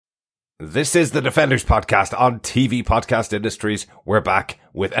This is the Defenders podcast on TV Podcast Industries. We're back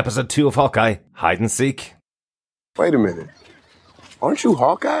with episode 2 of Hawkeye, Hide and Seek. Wait a minute. Aren't you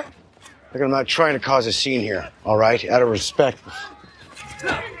Hawkeye? Look, I'm not trying to cause a scene here, all right? Out of respect,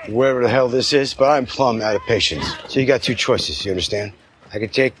 wherever the hell this is, but I'm plumb out of patience. So you got two choices, you understand? I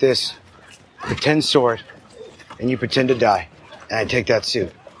could take this pretend sword, and you pretend to die, and I take that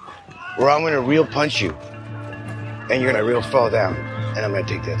suit. Or I'm gonna real punch you, and you're gonna real fall down, and I'm gonna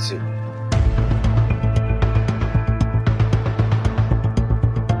take that suit.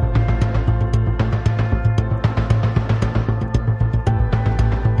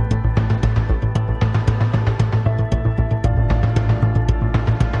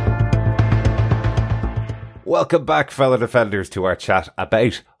 Welcome back, fellow Defenders, to our chat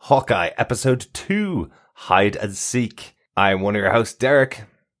about Hawkeye, episode 2, Hide and Seek. I am one of your hosts, Derek.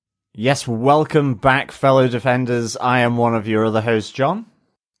 Yes, welcome back, fellow Defenders. I am one of your other hosts, John.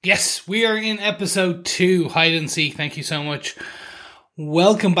 Yes, we are in episode 2, Hide and Seek. Thank you so much.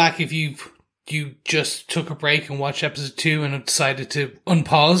 Welcome back if you just took a break and watched episode 2 and have decided to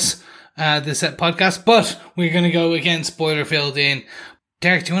unpause this podcast. But we're going to go again spoiler filled in.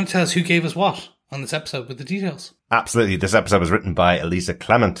 Derek, do you want to tell us who gave us what on this episode with the details? Absolutely. This episode was written by Elisa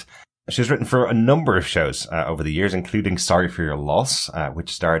Climent. She's written for a number of shows over the years, including Sorry for Your Loss,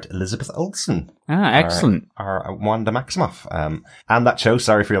 which starred Elizabeth Olsen. Ah, excellent. Or Wanda Maximoff. And that show,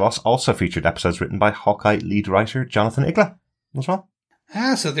 Sorry for Your Loss, also featured episodes written by Hawkeye lead writer Jonathan Igla as well.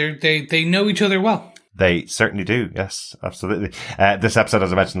 Ah, so they know each other well. They certainly do, yes, absolutely. This episode,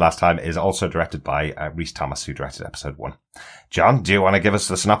 as I mentioned last time, is also directed by Rhys Thomas, who directed episode 1. John, do you want to give us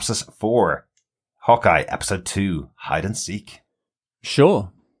the synopsis for Hawkeye, episode 2, Hide and Seek?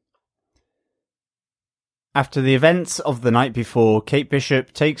 Sure. After the events of the night before, Kate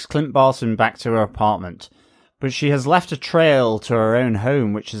Bishop takes Clint Barton back to her apartment, but she has left a trail to her own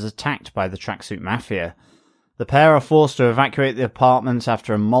home which is attacked by the Tracksuit Mafia. The pair are forced to evacuate the apartment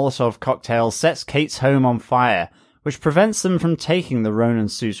after a Molotov cocktail sets Kate's home on fire, which prevents them from taking the Ronin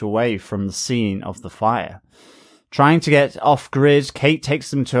suit away from the scene of the fire. Trying to get off-grid, Kate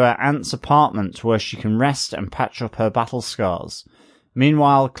takes them to her aunt's apartment where she can rest and patch up her battle scars.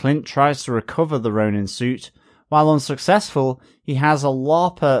 Meanwhile, Clint tries to recover the Ronin suit. While unsuccessful, he has a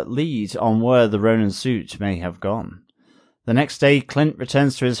LARPer lead on where the Ronin suit may have gone. The next day, Clint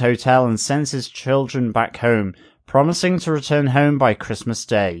returns to his hotel and sends his children back home, promising to return home by Christmas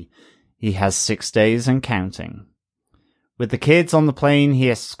Day. He has 6 days and counting. With the kids on the plane, he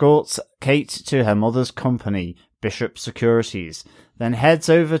escorts Kate to her mother's company, Bishop Securities, then heads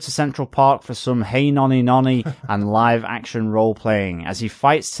over to Central Park for some Hey Nonny Nonny and live action role playing as he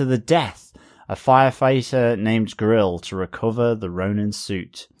fights to the death a firefighter named Grill to recover the Ronin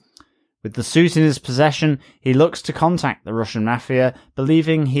suit. With the suit in his possession, he looks to contact the Russian Mafia,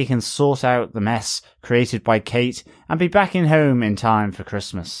 believing he can sort out the mess created by Kate and be back in home in time for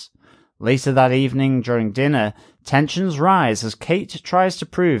Christmas. Later that evening, during dinner, tensions rise as Kate tries to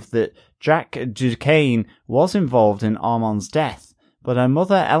prove that Jack Duquesne was involved in Armand's death, but her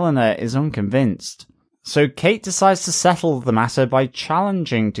mother Eleanor is unconvinced. So Kate decides to settle the matter by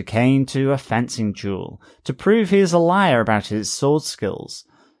challenging Duquesne to a fencing duel, to prove he is a liar about his sword skills.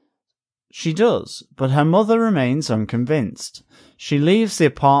 She does, but her mother remains unconvinced. She leaves the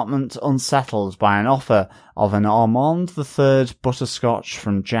apartment unsettled by an offer of an Armand III butterscotch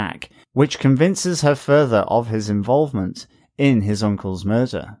from Jack, which convinces her further of his involvement in his uncle's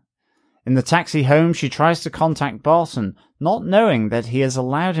murder. In the taxi home, she tries to contact Barton, not knowing that he has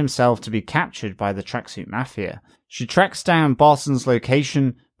allowed himself to be captured by the Tracksuit Mafia. She tracks down Barton's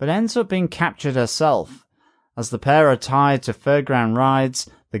location, but ends up being captured herself. As the pair are tied to fairground rides,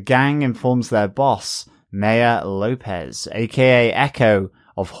 the gang informs their boss, Mayor Lopez, aka Echo,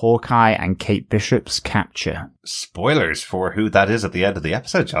 of Hawkeye and Kate Bishop's capture. Spoilers for who that is at the end of the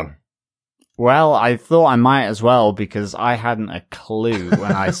episode, John. Well, I thought I might as well because I hadn't a clue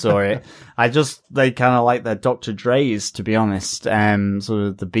when I saw it. They kind of like their Dr. Dre's, to be honest, sort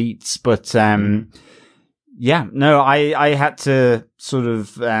of the beats. But, yeah, no, I had to sort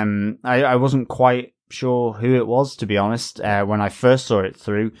of, I wasn't quite sure who it was, to be honest, when I first saw it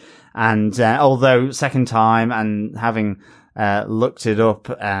through. And, although second time and having, looked it up,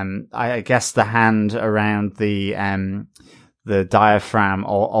 I guess the hand around the diaphragm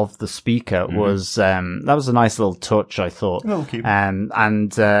of the speaker was, that was a nice little touch, I thought. Oh, okay.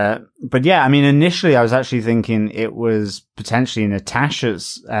 But yeah, I mean, initially I was actually thinking it was potentially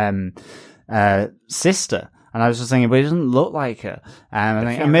Natasha's, sister. And I was just thinking, but it doesn't look like her.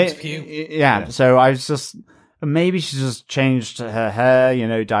 Yeah. So I was just, maybe she just changed her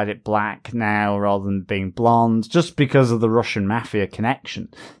hair, dyed it black now rather than being blonde, just because of the Russian mafia connection.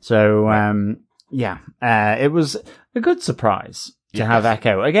 So, it was a good surprise to have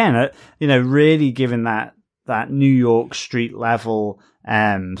Echo again. Really giving that New York street level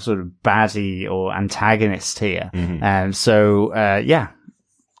sort of baddie or antagonist here.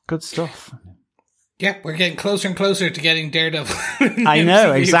 Good stuff. Yeah, we're getting closer and closer to getting Daredevil. I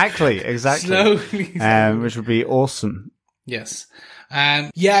know, exactly. Slowly. Which would be awesome. Yes. I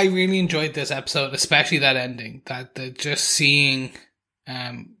really enjoyed this episode, especially that ending. Just seeing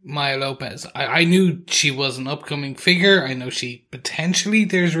Maya Lopez. I knew she was an upcoming figure. I know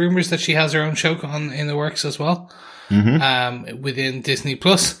there's rumors that she has her own show in the works as well. Within Disney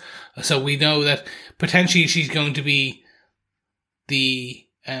Plus. So we know that potentially she's going to be the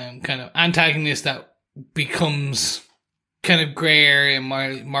kind of antagonist that becomes kind of grey area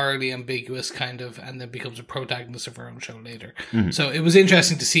and morally ambiguous kind of, and then becomes a protagonist of her own show later. So it was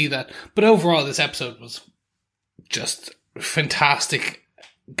interesting to see that. But overall, this episode was just fantastic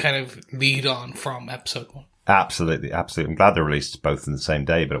kind of lead on from episode 1. Absolutely. I'm glad they're released both in the same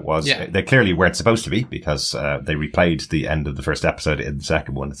day, but they clearly weren't supposed to be, because they replayed the end of the first episode in the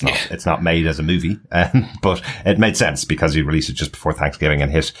second one. It's not made as a movie, but it made sense because you release it just before Thanksgiving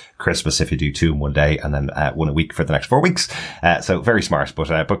and hit Christmas if you do 2 in one day, and then 1 a week for the next 4 weeks. So very smart,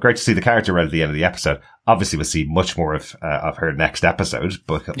 but great to see the character right at the end of the episode. Obviously, we'll see much more of her next episode,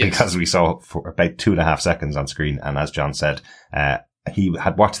 because we saw for about 2.5 seconds on screen, and as John said, he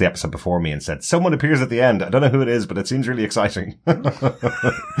had watched the episode before me and said, someone appears at the end. I don't know who it is, but it seems really exciting.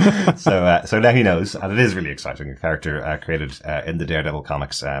 So now he knows, and it is really exciting. A character created in the Daredevil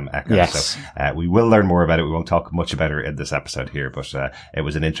comics, Echo. Yes. So we will learn more about it. We won't talk much about her in this episode here, but it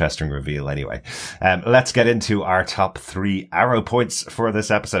was an interesting reveal anyway. Let's get into our top 3 arrow points for this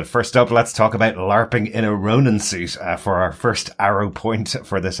episode. First up, let's talk about LARPing in a Ronin suit for our first arrow point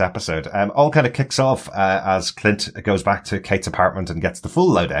for this episode. All kind of kicks off as Clint goes back to Kate's apartment and gets the full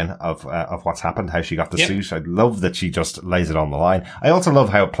lowdown of what's happened, how she got the suit. I love that she just lays it on the line. I also love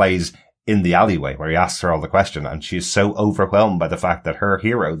how it plays in the alleyway where he asks her all the question, and she is so overwhelmed by the fact that her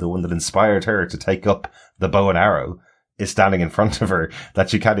hero, the one that inspired her to take up the bow and arrow, is standing in front of her that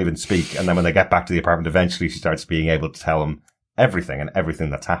she can't even speak. And then when they get back to the apartment, eventually she starts being able to tell him everything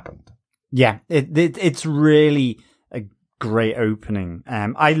that's happened. Yeah, it's really a great opening.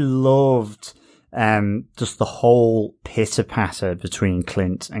 I loved just the whole pitter-patter between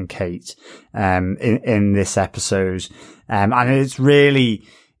Clint and Kate, in this episode. And it's really,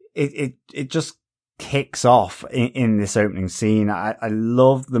 it just kicks off in this opening scene. I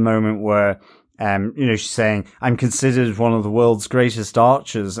love the moment where, she's saying, I'm considered one of the world's greatest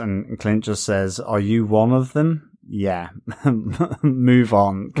archers. And Clint just says, are you one of them? Yeah, move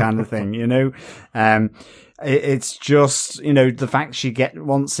on kind of thing, It's just, the fact she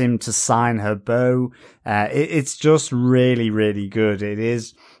wants him to sign her bow. It's just really, really good.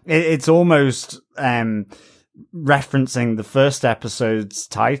 It's almost, referencing the first episode's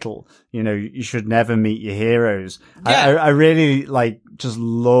title, you should never meet your heroes. Yeah. I really just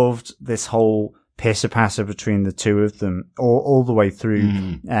loved this whole pitter-patter between the two of them all the way through,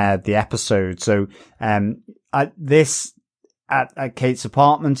 the episode. So, at Kate's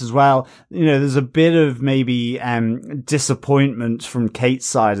apartment as well, there's a bit of maybe disappointment from Kate's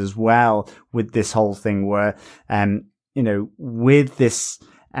side as well with this whole thing where, with this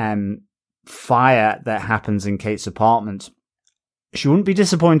fire that happens in Kate's apartment, she wouldn't be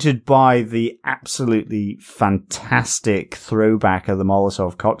disappointed by the absolutely fantastic throwback of the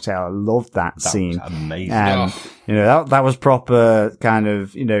Molotov cocktail. I loved that scene. Was amazing. That was proper kind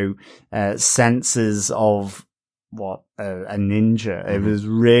of, senses of a ninja. It was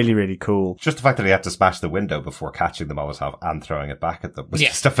really, really cool. Just the fact that he had to smash the window before catching the Molotov and throwing it back at them was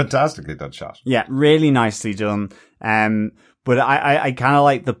just a fantastically done shot. Yeah, really nicely done. But I kind of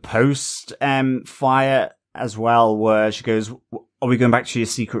like the post fire as well, where she goes, are we going back to your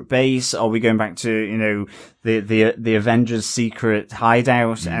secret base? Are we going back to, the Avengers' secret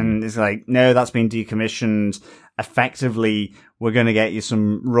hideout? And it's like, no, that's been decommissioned. Effectively, we're going to get you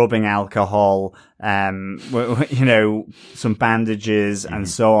some rubbing alcohol, some bandages and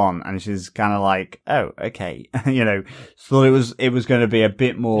so on. And she's kind of like, oh, okay. So it was going to be a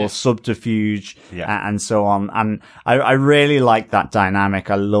bit more subterfuge and so on. And I really like that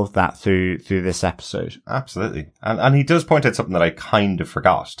dynamic. I love that through this episode. Absolutely. And he does point out something that I kind of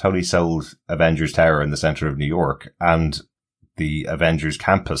forgot. Tony sold Avengers Tower in the center of New York, and the Avengers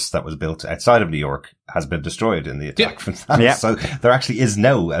campus that was built outside of New York has been destroyed in the attack from that. Yeah. So there actually is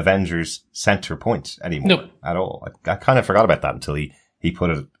no Avengers center point anymore at all. I kind of forgot about that until he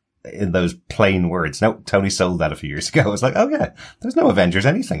put it in those plain words. No, Tony sold that a few years ago. I was like, oh yeah, there's no Avengers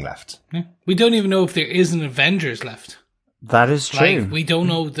anything left. Yeah. We don't even know if there is an Avengers left. That is true. Like, we don't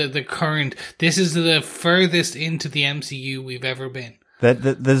know the current. This is the furthest into the MCU we've ever been.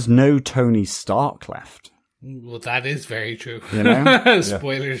 There's no Tony Stark left. Well, that is very true. You know?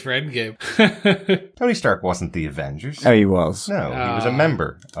 Spoilers for Endgame. Tony Stark wasn't the Avengers. Oh, he was. No, he was a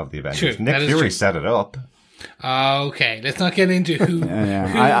member of the Avengers. True, Nick Fury set it up. Okay, let's not get into who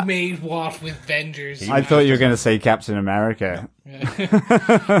made what with Avengers. I thought you were going to say Captain America.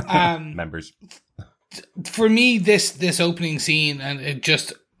 Members. For me, this opening scene, and it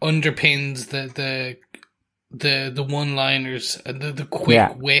just underpins the one-liners and the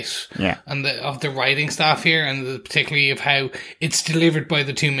quick wit and of the writing staff here, and particularly of how it's delivered by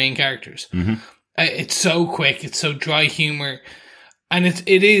the two main characters. Mm-hmm. It's so quick, it's so dry humor, and it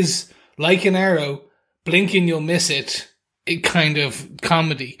is like an arrow. Blink and you'll miss it. It kind of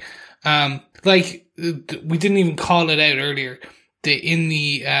comedy. Like we didn't even call it out earlier. In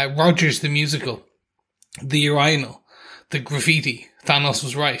the Rogers the musical, the urinal, the graffiti. Thanos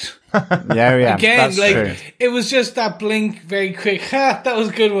was right. Yeah. Again, that's like true. it was just that blink, very quick. Ha, that was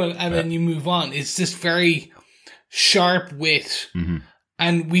a good one, and then you move on. It's this very sharp wit,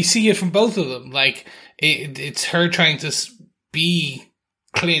 and we see it from both of them. Like it's her trying to be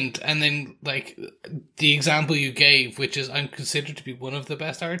Clint, and then like the example you gave, which is I'm considered to be one of the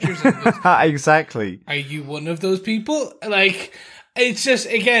best archers. Exactly. Are you one of those people? Like it's just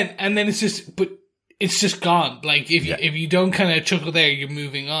again, and then it's just gone. Like if you don't kind of chuckle there, you're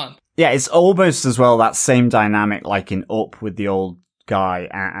moving on. Yeah, it's almost as well that same dynamic like in Up with the old guy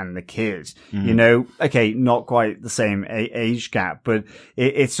and the kid. Mm-hmm. You know, okay, not quite the same age gap, but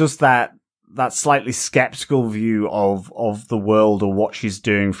it's just that slightly skeptical view of the world or what she's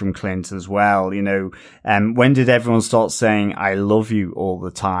doing from Clint as well. You know, when did everyone start saying "I love you" all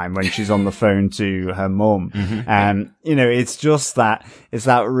the time when she's on the phone to her mum? You know, it's just that it's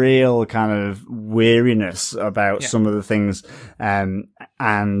that real kind of weariness about some of the things, and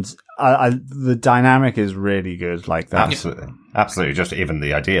the dynamic is really good like that. Absolutely. Just even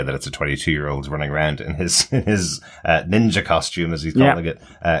the idea that it's a 22-year-old running around in his ninja costume, as he's calling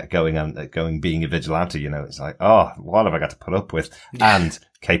it, being a vigilante, you know, it's like, oh, what have I got to put up with? And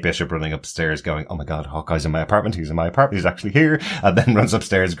Kate Bishop running upstairs going, oh my God, Hawkeye's in my apartment. He's in my apartment. He's actually here. And then runs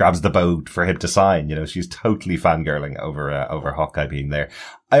upstairs, grabs the bow for him to sign. You know, she's totally fangirling over Hawkeye being there.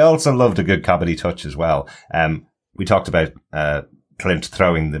 I also loved a good comedy touch as well. We talked about, Clint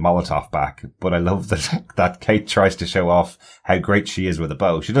throwing the Molotov back, but I love that Kate tries to show off how great she is with a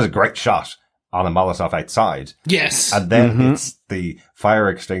bow. She does a great shot on a Molotov outside. Yes. And then it's the fire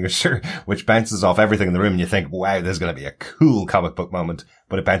extinguisher, which bounces off everything in the room, and you think, wow, there's going to be a cool comic book moment,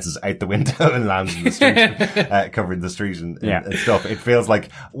 but it bounces out the window and lands in the street, covering the street and stuff. It feels like,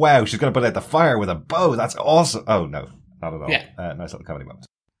 wow, she's going to put out the fire with a bow. That's awesome. Oh, no, not at all. Yeah. Nice little comedy moment.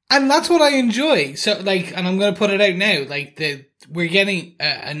 And that's what I enjoy. So, like, and I'm going to put it out now, like, we're getting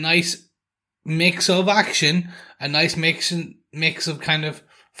a nice mix of action, a nice mix of kind of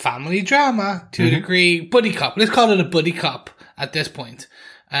family drama to a degree, buddy cop. Let's call it a buddy cop at this point.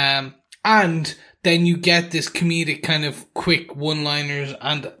 And then you get this comedic kind of quick one-liners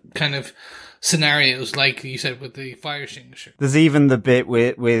and kind of scenarios, like you said, with the fire extinguisher. There's even the bit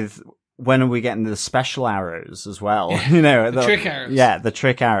with when are we getting the special arrows as well? You know, the trick arrows. Yeah, the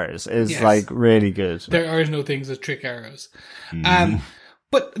trick arrows is like really good. There are no things as trick arrows.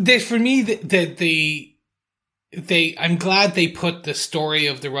 But for me, I'm glad they put the story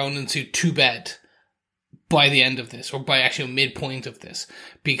of the Ronin suit to bed by the end of this, or by actually midpoint of this,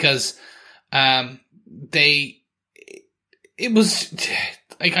 because it was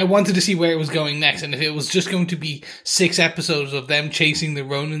like I wanted to see where it was going next, and if it was just going to be 6 episodes of them chasing the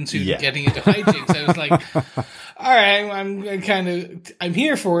Ronin suit and getting into hijinks, I was like, all right, I'm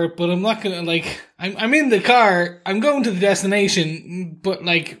here for it, but I'm not gonna, like, I'm in the car, I'm going to the destination, but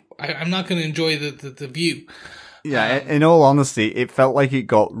like I'm not gonna enjoy the view. Yeah, in all honesty, it felt like it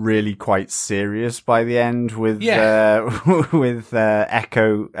got really quite serious by the end with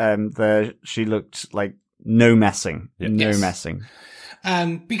Echo. She looked like no messing.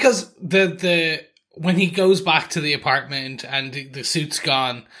 Because when he goes back to the apartment and the suit's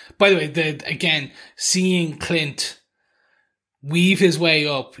gone. By the way, again, seeing Clint weave his way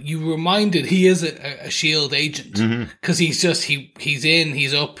up, you reminded he is a S.H.I.E.L.D. agent, because he's in,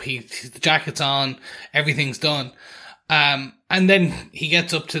 he's up, the jacket's on, everything's done. And then he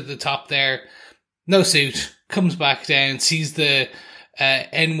gets up to the top there, no suit, comes back down, sees the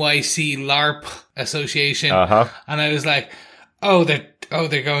NYC LARP Association, and I was like, oh,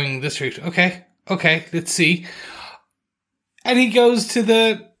 they're going this route. Okay, let's see. And he goes to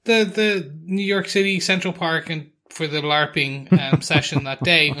the the New York City Central Park and for the LARPing session that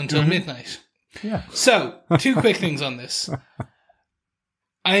day until midnight. Yeah. So, 2 quick things on this.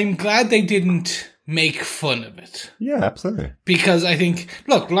 I'm glad they didn't make fun of it. Yeah, absolutely. Because I think,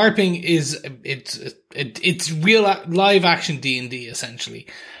 look, LARPing is, it's real live action D&D essentially.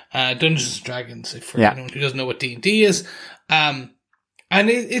 Dungeons and Dragons, for anyone who doesn't know what D&D is. And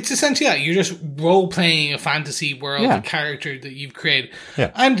it's essentially that. You're just role-playing a fantasy world, a character that you've created.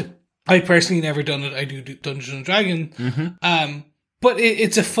 Yeah. And I personally never done it. I do Dungeons and Dragons. But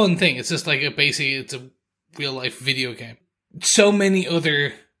it's a fun thing. It's just like basically it's a real-life video game. So many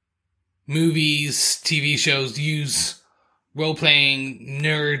other movies, TV shows use role-playing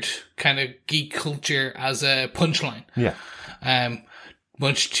nerd kind of geek culture as a punchline. Yeah.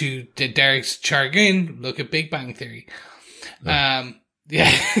 Much to Derek's chagrin, look at Big Bang Theory. I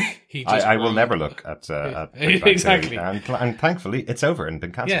will never look at Big Bang exactly. Theory, and thankfully it's over and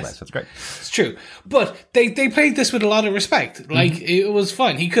been cancelled now, so it's great. It's true. But they played this with a lot of respect. Like, it was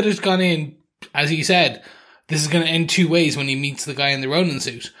fun. He could have gone in, as he said, this is going to end 2 ways when he meets the guy in the Ronin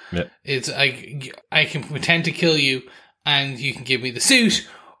suit. Yeah. It's like, I can pretend to kill you and you can give me the suit,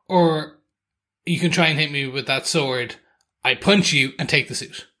 or you can try and hit me with that sword. I punch you and take the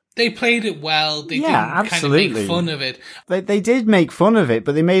suit. They played it well. They didn't absolutely. kind of make fun of it. They did make fun of it,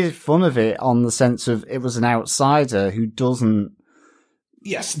 but they made fun of it on the sense of it was an outsider who doesn't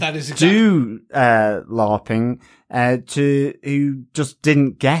Yes, that is exactly. do LARPing, who just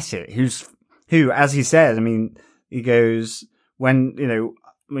didn't get it. Who, as he said, I mean, he goes, when he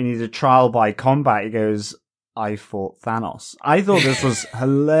did a trial by combat, he goes, I fought Thanos. I thought this was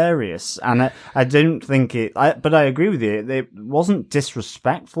hilarious, and I don't think but I agree with you. It wasn't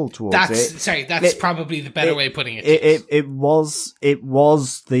disrespectful towards it. That's probably the better way of putting it. It was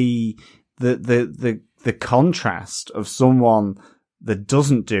the contrast of someone that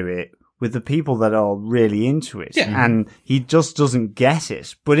doesn't do it with the people that are really into it. Yeah. And he just doesn't get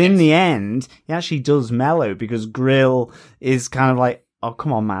it. But in the end, he actually does mellow, because Grill is kind of like, oh,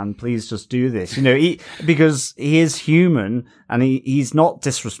 come on, man, please just do this. Because he is human and he's not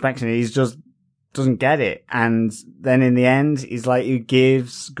disrespecting it. He's just doesn't get it. And then in the end, he's like, he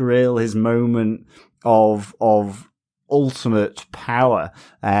gives Grill his moment of ultimate power,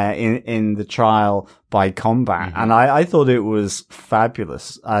 in the trial by combat. Mm-hmm. And I thought it was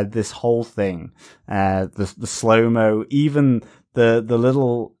fabulous. This whole thing, the slow-mo, even the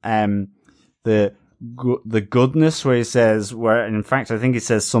little, the goodness where he says, and in fact I think he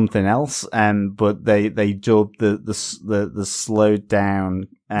says something else, but they dubbed the slowed down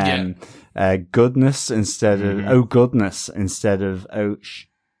goodness instead of goodness instead of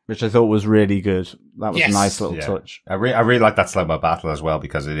which I thought was really good. That was a nice little touch. I really like that slow-mo battle as well,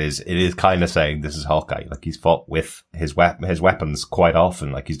 because it is kind of saying this is Hawkeye. Like, he's fought with his weapons quite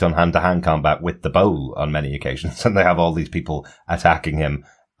often. Like, he's done hand-to-hand combat with the bow on many occasions, and they have all these people attacking him.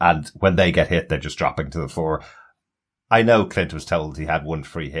 And when they get hit, they're just dropping to the floor. I know Clint was told he had one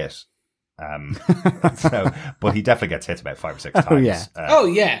free hit. But he definitely gets hit about 5 or 6 times. Oh,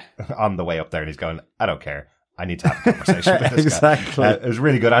 yeah. On the way up there, and he's going, I don't care. I need to have a conversation with this exactly. guy. It was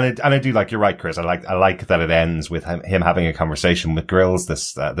really good. And I do like, you're right, Chris. I like that it ends with him having a conversation with Grills,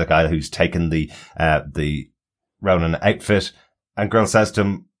 the guy who's taken the Ronin outfit. And Grill says to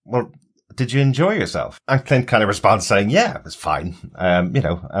him, well, did you enjoy yourself? And Clint kind of responds saying, yeah, it was fine. And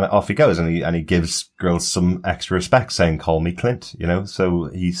off he goes, and he gives Grills some extra respect, saying, call me Clint, so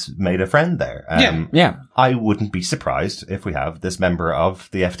he's made a friend there. Yeah. I wouldn't be surprised if we have this member of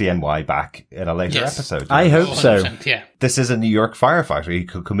the FDNY back in a later episode. I hope so. Yeah. This is a New York firefighter. He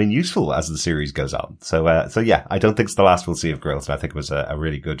could come in useful as the series goes on. So yeah, I don't think it's the last we'll see of Grills. And I think it was a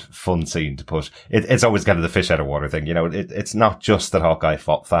really good, fun scene to put. It's always kind of the fish out of water thing. It's not just that Hawkeye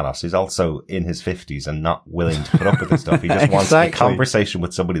fought Thanos. He's also in his 50s and not willing to put up with this stuff. He just wants a conversation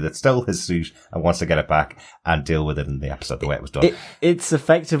with somebody that stole his suit and wants to get it back and deal with it in the episode the way it was done. It's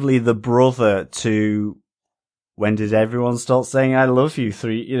effectively the brother to, when did everyone start saying I love you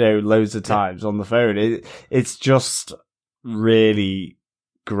loads of times on the phone? It's just really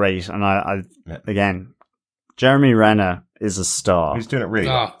great. And again, Jeremy Renner is a star. He's doing it really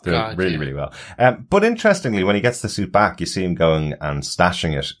well. Really well. But interestingly, when he gets the suit back, you see him going and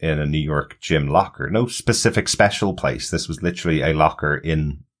stashing it in a New York gym locker. No specific special place. This was literally a locker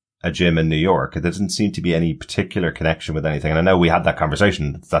in a gym in New York. There doesn't seem to be any particular connection with anything. And I know we had that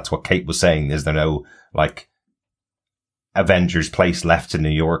conversation. That's what Kate was saying. Is there no, Avengers place left in New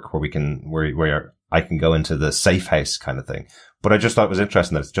York where I can go into the safe house kind of thing? But I just thought it was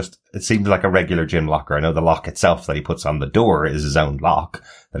interesting that it seems like a regular gym locker. I know the lock itself that he puts on the door is his own lock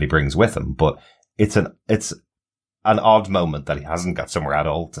that he brings with him, but it's an odd moment that he hasn't got somewhere at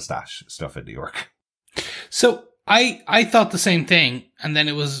all to stash stuff in New York. So I thought the same thing, and then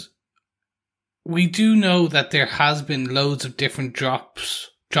we do know that there has been loads of different drop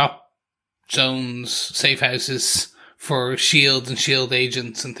zones, safe houses for shields and shield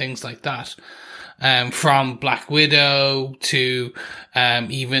agents and things like that. From Black Widow to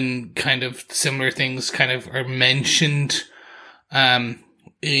even kind of similar things kind of are mentioned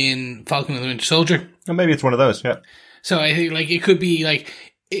in Falcon and the Winter Soldier. Well, maybe it's one of those, yeah. So I think like it could be like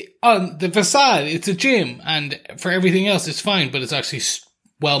on the facade, it's a gym, and for everything else, it's fine, but it's actually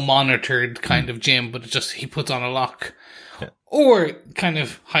well monitored kind of gym, but it just he puts on a lock. Yeah. Or kind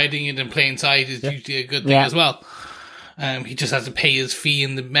of hiding it in plain sight is usually a good thing as well. He just has to pay his fee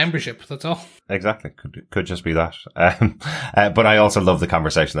in the membership. That's all. Exactly. Could just be that. But I also love the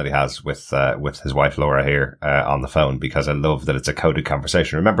conversation that he has with his wife Laura here on the phone, because I love that it's a coded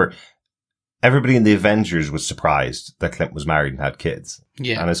conversation. Remember, everybody in the Avengers was surprised that Clint was married and had kids.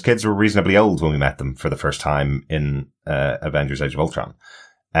 Yeah. And his kids were reasonably old when we met them for the first time in Avengers Age of Ultron.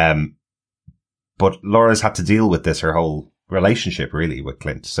 But Laura's had to deal with this her whole relationship really with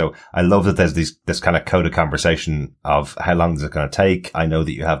Clint. So I love that there's this kind of coded conversation of how long is it going to take? I know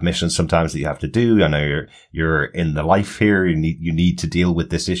that you have missions sometimes that you have to do. I know you're in the life here. You need to deal with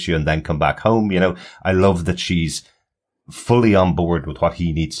this issue and then come back home. You know, I love that she's fully on board with what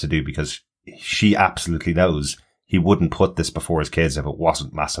he needs to do, because she absolutely knows he wouldn't put this before his kids if it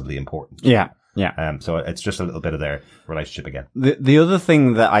wasn't massively important. Yeah. Yeah. So it's just a little bit of their relationship again. The other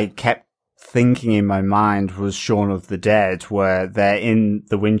thing that I kept thinking in my mind was Shaun of the Dead, where they're in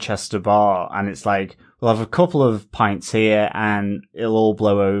the Winchester bar and it's like, we'll have a couple of pints here and it'll all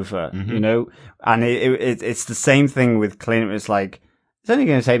blow over, you know? And it's the same thing with Clint. It's like, it's only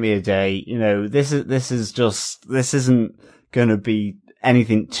going to take me a day. You know, this isn't going to be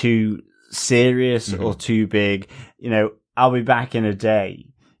anything too serious or too big. You know, I'll be back in a day.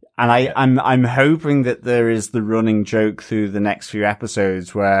 And I'm hoping that there is the running joke through the next few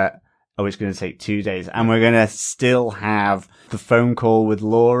episodes where, it's going to take 2 days, and we're going to still have the phone call with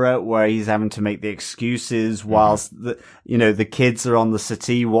Laura where he's having to make the excuses whilst the kids are on the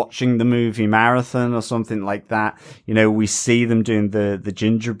city watching the movie marathon or something like that. You know, we see them doing the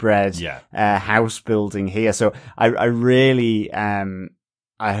gingerbread house building here. So I really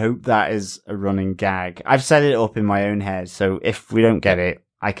I hope that is a running gag. I've set it up in my own head, so if we don't get it,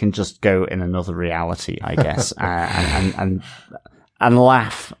 I can just go in another reality, I guess, and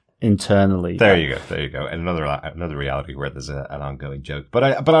laugh internally. There you go. And another reality where there's an ongoing joke. But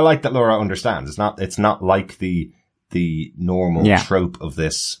I like that Laura understands. It's not like the normal trope of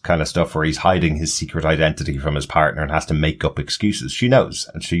this kind of stuff where he's hiding his secret identity from his partner and has to make up excuses. She knows,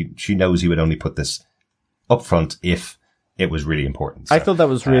 and she knows he would only put this up front if it was really important. So, I thought that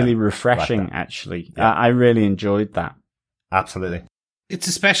was really refreshing, actually. Yeah. I really enjoyed that. Absolutely. It's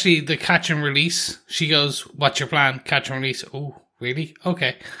especially the catch and release. She goes, "What's your plan?" Catch and release. Oh, really?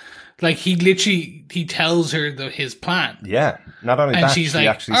 Okay. Like, he tells her his plan. Yeah. Not only that, she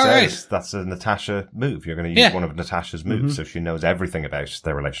actually says that's a Natasha move. You're going to use one of Natasha's moves. So she knows everything about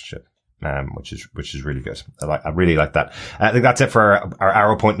their relationship, which is really good. I really like that. I think that's it for our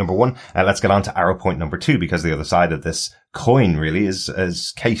arrow point number 1. Let's get on to arrow point number 2, because the other side of this coin really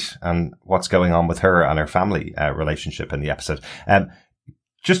is Kate and what's going on with her and her family relationship in the episode.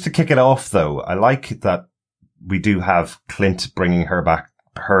 Just to kick it off, though, I like that we do have Clint bringing her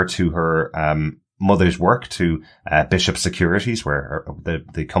to her mother's work, to Bishop Securities, where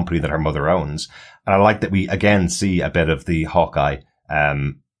the company that her mother owns. And I like that we again see a bit of the Hawkeye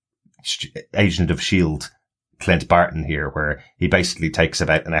agent of S.H.I.E.L.D. Clint Barton here, where he basically takes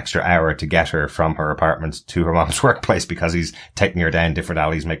about an extra hour to get her from her apartment to her mom's workplace because he's taking her down different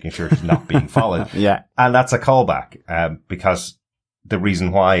alleys, making sure she's not being followed. Yeah. And that's a callback because the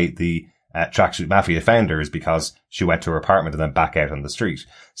reason why the Tracksuit Mafia found her is because she went to her apartment and then back out on the street.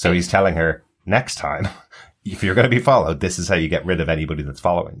 So he's telling her, next time, if you're going to be followed, this is how you get rid of anybody that's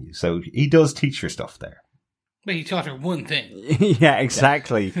following you. So he does teach her stuff there. But he taught her one thing. Yeah,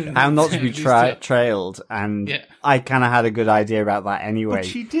 exactly. How not to be trailed. And I kind of had a good idea about that anyway. But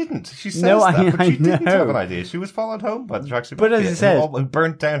she didn't. She says that, but she didn't have an idea. She was followed home by the Tracksuit Mafia. But as I said, and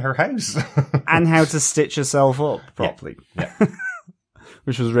burnt down her house. And how to stitch herself up properly. Yeah.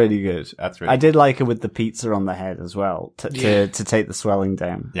 Which was really good. That's really I did like her with the pizza on the head as well, to take the swelling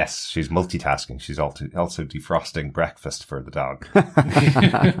down. Yes, she's multitasking. She's also defrosting breakfast for the dog.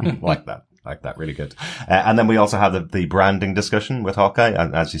 Like that, really good. And then we also have the branding discussion with Hawkeye.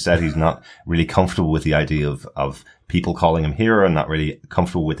 And as you said, he's not really comfortable with the idea of people calling him hero, and not really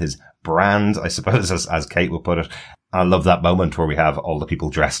comfortable with his brand, I suppose, as Kate will put it. I love that moment where we have all the people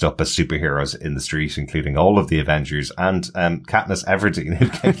dressed up as superheroes in the street, including all of the Avengers and Katniss Everdeen, who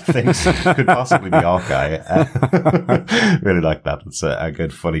Kate thinks could possibly be Hawkeye. Really like that. It's a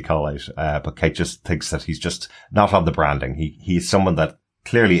good funny call out. But Kate just thinks that he's just not on the branding. He's someone that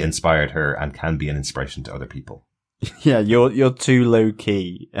clearly inspired her and can be an inspiration to other people. Yeah, you're too low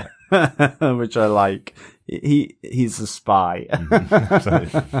key, which I like. He's a spy.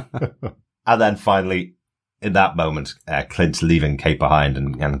 And then finally, in that moment, Clint leaving Kate behind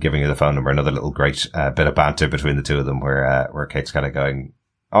and giving her the phone number, another little great bit of banter between the two of them where Kate's kind of going,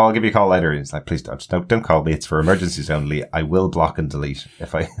 "Oh, I'll give you a call later." He's like, "Please don't call me. It's for emergencies only. I will block and delete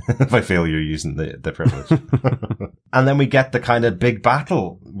if I feel you're using the privilege." And then we get the kind of big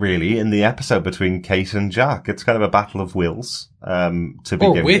battle, really, in the episode between Kate and Jack. It's kind of a battle of wills, to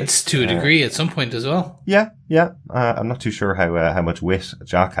begin with. Or wits, to a degree, at some point as well. Yeah. I'm not too sure how much wit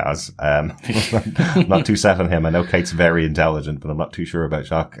Jack has. I'm not too set on him. I know Kate's very intelligent, but I'm not too sure about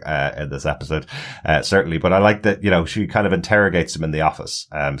Jack, in this episode, certainly. But I like that, she kind of interrogates him in the office,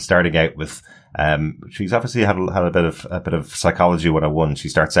 starting out with, she's obviously had a bit of psychology 101. She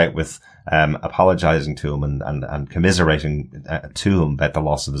starts out with, apologizing to him and commiserating, to him about the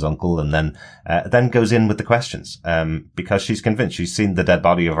loss of his uncle, and then goes in with the questions, because she's convinced. She's seen the dead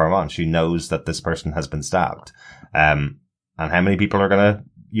body of Armand. She knows that this person has been stabbed. And how many people are gonna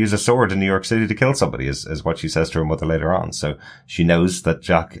use a sword in New York City to kill somebody is what she says to her mother later on. So she knows that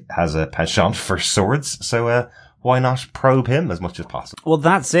Jack has a penchant for swords. So, why not probe him as much as possible? Well,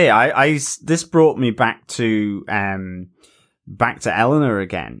 that's it. This brought me back to Eleanor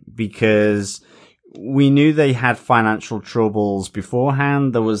again, because we knew they had financial troubles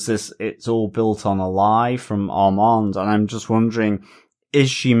beforehand. There was this, it's all built on a lie from Armand. And I'm just wondering, is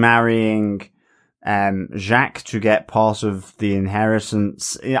she marrying, Jacques to get part of the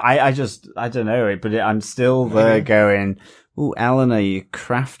inheritance? I don't know, but I'm still there going, "Ooh, Eleanor, you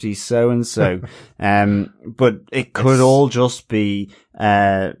crafty so-and-so." But it could all just be,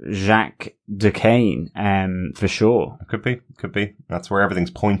 Jacques Duquesne, for sure. Could be. That's where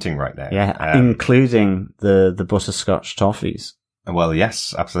everything's pointing right now. Yeah, including the butterscotch toffees. Well,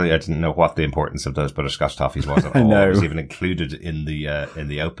 yes, absolutely. I didn't know what the importance of those butterscotch toffees was at all. No. It was even included in the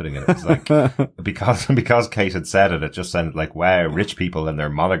opening. And it was like, because Kate had said it, it just sounded like, wow, rich people and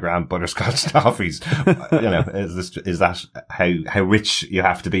their monogram butterscotch toffees. Is that how rich you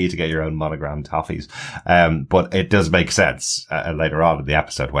have to be to get your own monogram toffees? But it does make sense, later on in the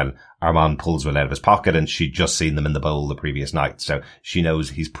episode when Armand pulls one out of his pocket and she'd just seen them in the bowl the previous night. So she knows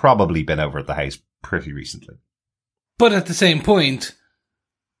he's probably been over at the house pretty recently. But at the same point,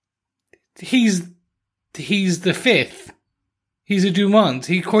 he's the fifth. He's a Dumont.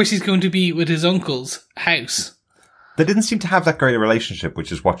 Of course he's going to be with his uncle's house. They didn't seem to have that great a relationship,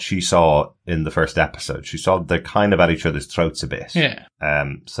 which is what she saw in the first episode. She saw they're kind of at each other's throats a bit. Yeah.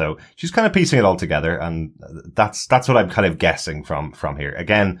 So she's kind of piecing it all together, and that's what I'm kind of guessing from here.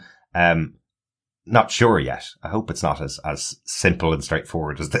 Again, not sure yet. I hope it's not as simple and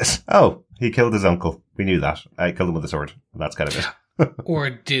straightforward as this. Oh, he killed his uncle. We knew that. I killed him with a sword. That's kind of it. Or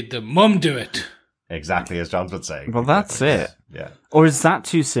did the mum do it? Exactly as John's been saying. Well, that's it. Yeah. Or is that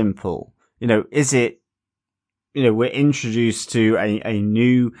too simple? Is it, we're introduced to a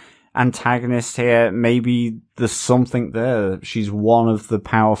new antagonist here. Maybe there's something there. She's one of the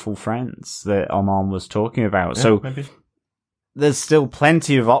powerful friends that Armand was talking about. Yeah, so maybe. There's still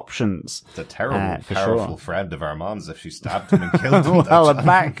plenty of options. It's a terrible, powerful friend of Armand's if she stabbed him and killed him. Well, a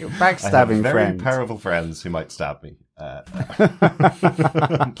backstabbing very friend. Powerful friends who might stab me.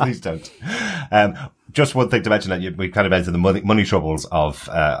 Please don't. Just one thing to mention that we kind of entered the money troubles of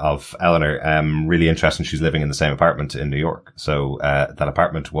Eleanor. Really interesting. She's living in the same apartment in New York. So, that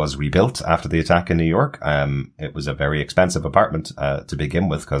apartment was rebuilt after the attack in New York. It was a very expensive apartment, to begin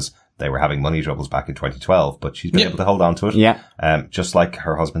with, because they were having money troubles back in 2012, but she's been able to hold on to it. Yeah. Just like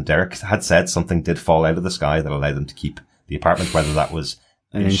her husband Derek had said, something did fall out of the sky that allowed them to keep the apartment, whether that was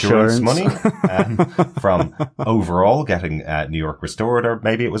insurance money, from overall getting, New York restored, or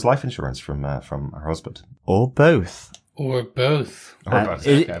maybe it was life insurance from her husband. Or both. Or both. Might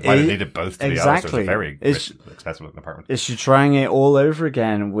have needed both to be honest. It was a very expensive looking apartment. Is she trying it all over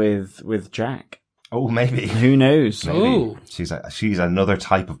again with Jack? Oh, maybe. Who knows? Maybe. Oh. She's another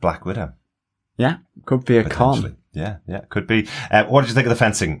type of Black Widow. Yeah, could be a con. Yeah, could be. What did you think of the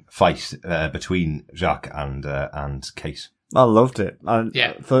fencing fight between Jacques and Kate? I loved it. I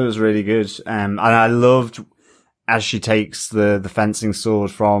thought it was really good. And I loved as she takes the fencing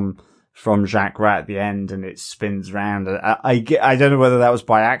sword from Jacques right at the end and it spins round. I don't know whether that was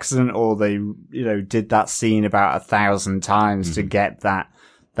by accident or they, did that scene about 1,000 times to get that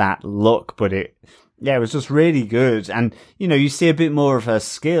look, but Yeah, it was just really good. And, you know, you see a bit more of her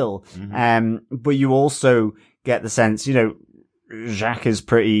skill. But you also get the sense, you know, Jacques is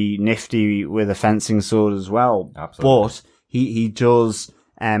pretty nifty with a fencing sword as well. Absolutely. But he does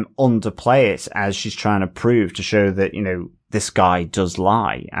underplay it as she's trying to prove to show that, you know, this guy does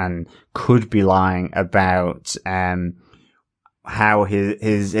lie and could be lying about how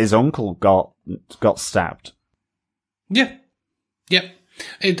his uncle got stabbed. Yeah. Yep.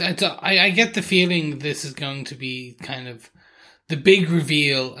 I get the feeling this is going to be kind of the big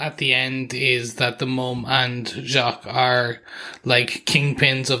reveal at the end is that the mum and Jacques are like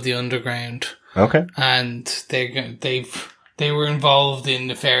kingpins of the underground. Okay. And they were involved in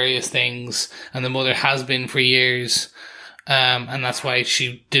nefarious things, and the mother has been for years. And that's why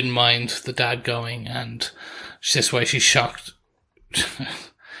she didn't mind the dad going, and that's why she's shocked.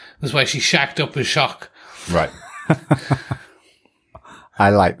 That's why she shacked up with Shock. Right. I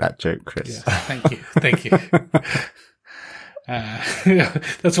like that joke, Chris. Yeah, thank you.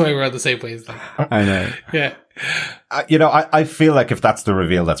 That's why we're on the same page. I know. Yeah. You know, I feel like if that's the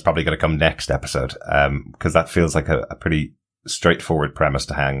reveal, that's probably going to come next episode. Because that feels like a pretty straightforward premise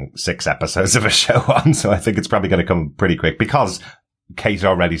to hang 6 episodes of a show on. So I think it's probably going to come pretty quick because Kate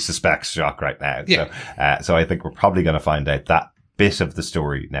already suspects Jacques right now. Yeah. So I think we're probably going to find out that bit of the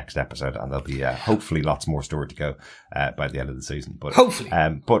story next episode, and there'll be hopefully lots more story to go by the end of the season. But hopefully.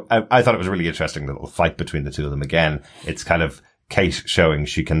 But I thought it was a really interesting little fight between the two of them. Again, it's kind of Kate showing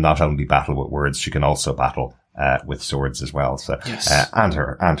she can not only battle with words, she can also battle with swords as well. So yes. and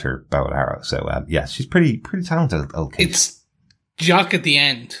her bow and arrow. So yes, she's pretty talented, old Kate. It's Jacques at the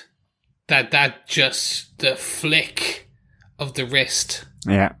end. That just the flick of the wrist.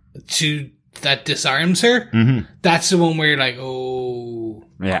 Yeah. That disarms her. Mm-hmm. That's the one where you're like, oh,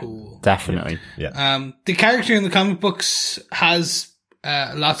 yeah, cool. Definitely. Yeah. The character in the comic books has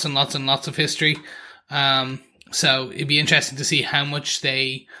lots and lots and lots of history. So it'd be interesting to see how much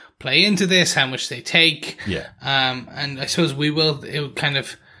they play into this, how much they take. Yeah. And I suppose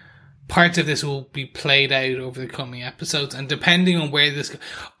parts of this will be played out over the coming episodes, and depending on where this goes,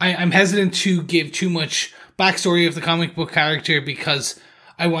 I'm hesitant to give too much backstory of the comic book character because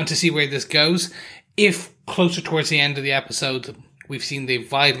I want to see where this goes. If closer towards the end of the episode, we've seen they've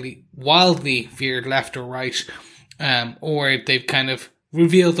wildly veered left or right, or they've kind of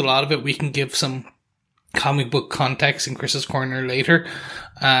revealed a lot of it, we can give some comic book context in Chris's Corner later.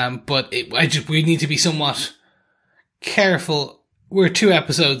 But we need to be somewhat careful. We're 2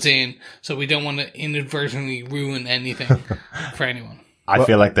 episodes in, so we don't want to inadvertently ruin anything for anyone. I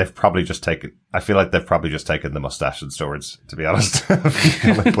feel like they've probably just taken the mustache and swords, to be honest.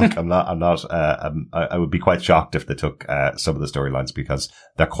 I would be quite shocked if they took some of the storylines because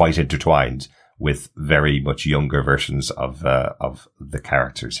they're quite intertwined with very much younger versions of the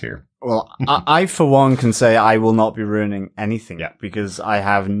characters here. Well, I for one can say I will not be ruining anything because I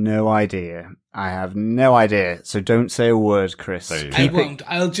have no idea. So don't say a word, Chris. I won't.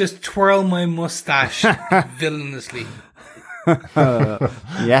 I'll just twirl my mustache villainously.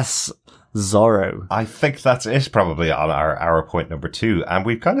 Yes, Zorro. I think that's it probably on our point number 2. And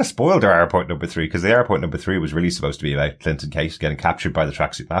we've kind of spoiled our point number 3 because the point number 3 was really supposed to be about Clint and Kate getting captured by the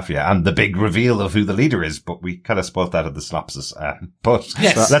Tracksuit Mafia and the big reveal of who the leader is. But we kind of spoiled that in the synopsis. But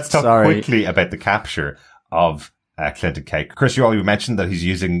let's talk quickly about the capture of Clint and Kate. Chris, you already mentioned that he's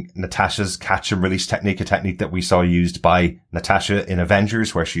using Natasha's catch and release technique, a technique that we saw used by Natasha in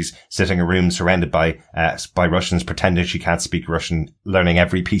Avengers, where she's sitting in a room surrounded by Russians, pretending she can't speak Russian, learning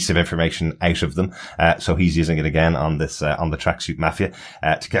every piece of information out of them. So he's using it again on this, on the Tracksuit Mafia,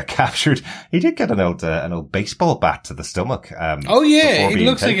 to get captured. He did get an old baseball bat to the stomach. Oh yeah, it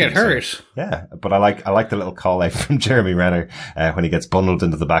looks like it hurt. So, yeah, but I like the little call out from Jeremy Renner, when he gets bundled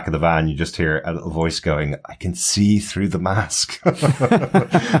into the back of the van. You just hear a little voice going, "I can see through the mask,"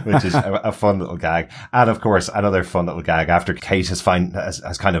 which is a fun little gag. And of course, another fun little gag after Kate has kind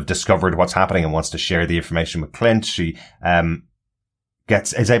of discovered what's happening and wants to share the information with Clint. She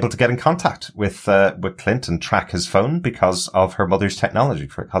is able to get in contact with Clint and track his phone because of her mother's technology,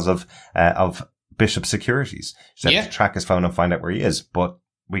 because of Bishop's securities. She's able to track his phone and find out where he is. But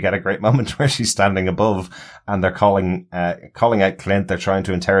we get a great moment where she's standing above and they're calling out Clint. They're trying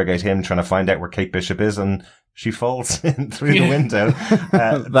to interrogate him, trying to find out where Kate Bishop is, and she falls in through the window.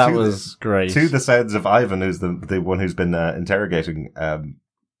 That was great. To the sounds of Ivan, who's the one who's been interrogating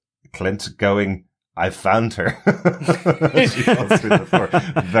Clint, going, I found her. She falls through the floor.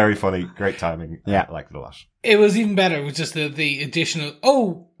 Very funny. Great timing. Yeah. I liked it a lot. It was even better with just the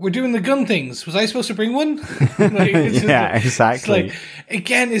additional, we're doing the gun things. Was I supposed to bring one? Exactly. It's like,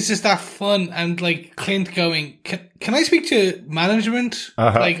 again, it's just that fun. And like Clint going, can I speak to management?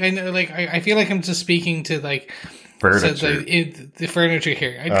 Like, I know, like, I feel like I'm just speaking to like, Furniture. the furniture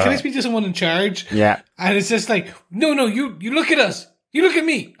here. Can I speak to someone in charge? Yeah. And it's just like, no, you look at us. You look at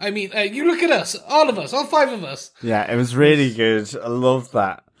me. I mean, you look at us. All of us. All 5 of us. Yeah, it was really good. I love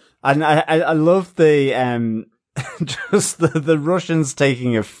that. And I love the, just the Russians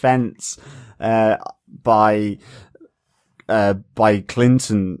taking offense, by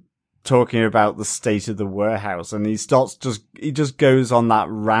Clinton talking about the state of the warehouse, and he just goes on that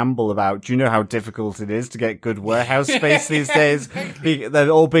ramble about, do you know how difficult it is to get good warehouse space these days? They're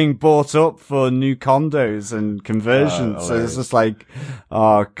all being bought up for new condos and conversions. So it's just like,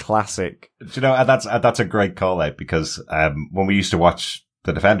 classic. Do you know, and that's a great call out, because when we used to watch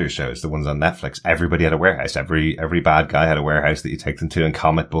the Defenders shows, the ones on Netflix, everybody had a warehouse. Every bad guy had a warehouse that you take them to. In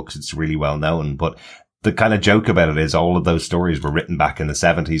comic books, it's really well known, but the kind of joke about it is all of those stories were written back in the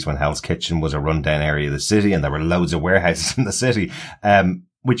 70s when Hell's Kitchen was a rundown area of the city, and there were loads of warehouses in the city,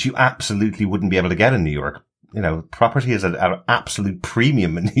 which you absolutely wouldn't be able to get in New York. You know, property is at an absolute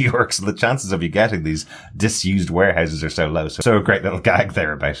premium in New York, so the chances of you getting these disused warehouses are so low. So a great little gag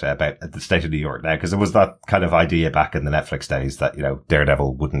there about the state of New York now, because there was that kind of idea back in the Netflix days that, you know,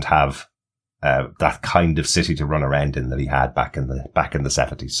 Daredevil wouldn't have that kind of city to run around in that he had back in the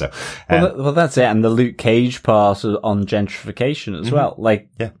 70s. So, well, that's it. And the Luke Cage part on gentrification as well. Like,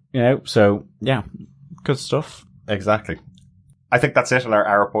 yeah, you know, so yeah, good stuff. Exactly. I think that's it on our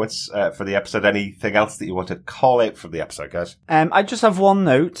arrow points for the episode. Anything else that you want to call out from the episode, guys? I just have one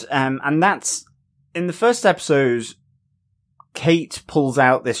note, and that's in the first episode, Kate pulls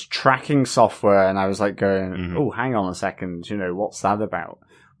out this tracking software, and I was like going, oh, hang on a second, you know, what's that about?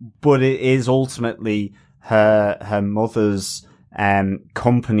 But it is ultimately her mother's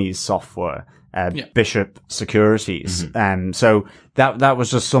company's software, Bishop Securities. So that was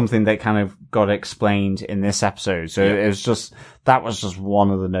just something that kind of got explained in this episode. So it was that was just one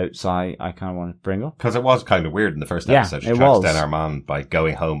of the notes I kind of wanted to bring up. Because it was kind of weird in the first episode. She tracks down Armand by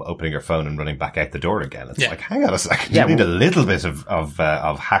going home, opening her phone, and running back out the door again. It's like, hang on a second. You need a little bit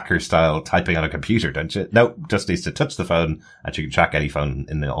of hacker style typing on a computer, don't you? No, just needs to touch the phone, and she can track any phone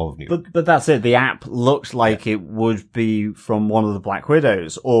in all of New York. But that's it. The app looked like it would be from one of the Black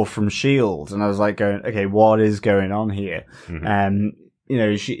Widows or from S.H.I.E.L.D. And I was like going, okay, what is going on here? You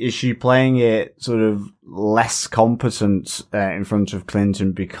know, is she playing it sort of less competent in front of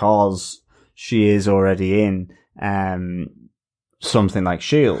Clinton because she is already in something like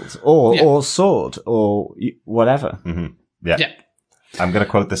S.H.I.E.L.D. or S.W.O.R.D. or whatever? Yeah. I'm going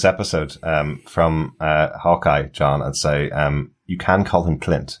to quote this episode from Hawkeye, John, and say, you can call him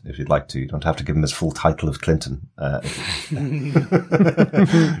Clint if you'd like to. You don't have to give him his full title of Clinton.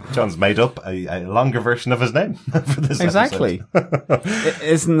 John's made up a longer version of his name for this episode.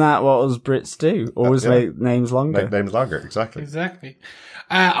 Isn't that what us Brits do? Always make names longer. Make names longer, exactly.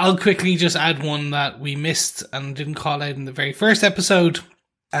 I'll quickly just add one that we missed and didn't call out in the very first episode.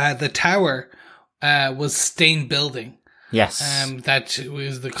 The tower was Stain Building. Yes. That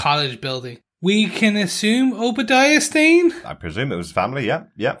was the college building. We can assume Obadiah Stane? I presume it was family, yeah.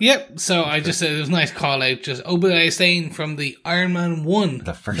 Yep, so I just said it was a nice call out, just Obadiah Stane from the Iron Man 1.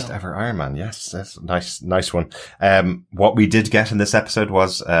 The first ever Iron Man, yes. That's a nice one. What we did get in this episode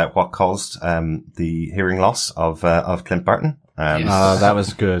was what caused the hearing loss of Clint Barton. Oh, that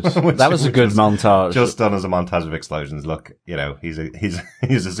was good. That was a good montage. Just done as a montage of explosions. Look, you know, he's a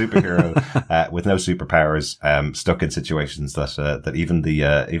superhero with no superpowers, stuck in situations that even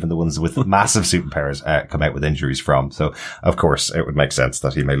the ones with massive superpowers come out with injuries from. So, of course, it would make sense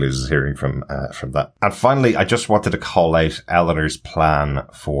that he may lose his hearing from that. And finally, I just wanted to call out Eleanor's plan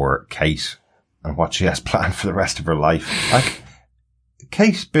for Kate and what she has planned for the rest of her life. Like,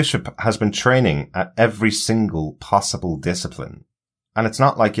 Kate Bishop has been training at every single possible discipline. And it's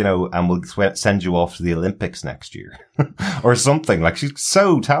not like, you know, and we'll send you off to the Olympics next year or something. Like, she's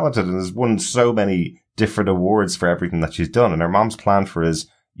so talented and has won so many different awards for everything that she's done. And her mom's plan for is,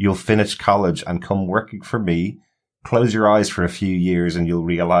 you'll finish college and come working for me, close your eyes for a few years, and you'll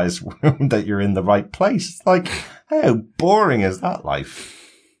realize that you're in the right place. It's like, how boring is that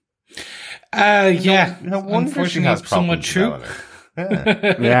life? No wonder she has problems with Eleanor.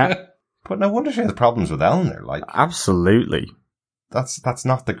 Yeah. But no wonder she has problems with Eleanor. Like, absolutely. That's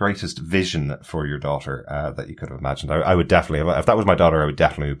not the greatest vision for your daughter that you could have imagined. I would definitely, if that was my daughter, I would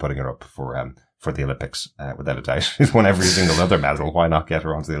definitely be putting her up for the Olympics without a doubt. She's won every single other medal. Why not get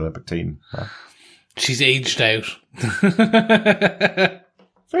her onto the Olympic team? she's aged out.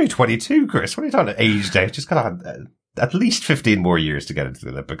 Very 22, Chris. What are you talking about? Aged out. She's got at least 15 more years to get into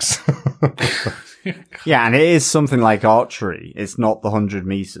the Olympics. Yeah, and it is something like archery. It's not the 100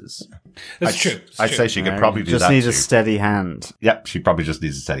 meters. That's true. I'd say she could probably do that. Just needs a steady hand. Yep, she probably just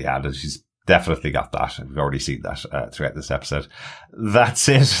needs a steady hand, and she's definitely got that. We've already seen that throughout this episode. That's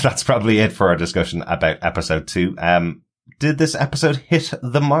it. That's probably it for our discussion about episode 2. Did this episode hit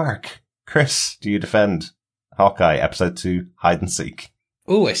the mark? Chris, do you defend Hawkeye episode 2, Hide and Seek?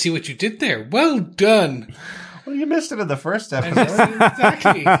 Oh, I see what you did there. Well done. Well, you missed it in the first episode.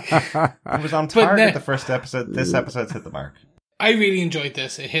 Exactly. It was on target the first episode. This episode's hit the mark. I really enjoyed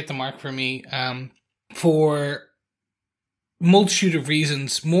this. It hit the mark for me for multitude of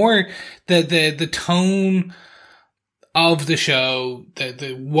reasons. More the tone of the show,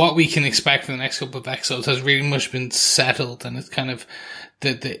 the what we can expect for the next couple of episodes has really much been settled, and it's kind of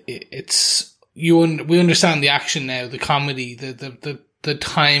we understand the action now, the comedy, the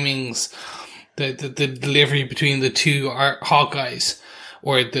timings, the delivery between the two Hawkeyes,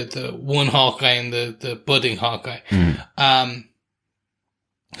 or the one Hawkeye and the budding Hawkeye.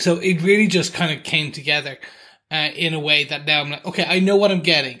 So it really just kind of came together in a way that now I'm like, okay, I know what I'm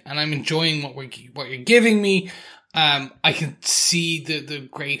getting, and I'm enjoying what you're giving me. I can see the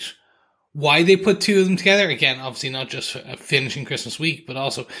great why they put two of them together. Again, obviously not just finishing Christmas week, but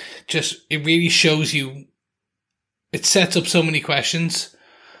also just it really shows you. It sets up so many questions.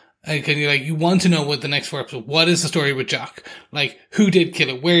 And you're like, you want to know what the next 4 episodes. What is the story with Jack? Like, who did kill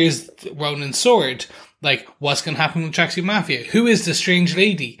it? Where is Ronin's sword? Like, what's going to happen with Tracksuit Mafia? Who is the strange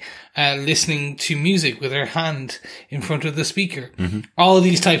lady listening to music with her hand in front of the speaker? Mm-hmm. All of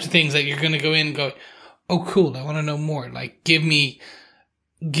these types of things that you're going to go in and go, oh, cool, I want to know more. Like, give me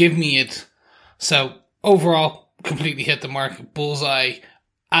it. So, overall, completely hit the mark. Bullseye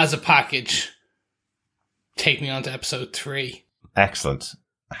as a package. Take me on to episode 3. Excellent.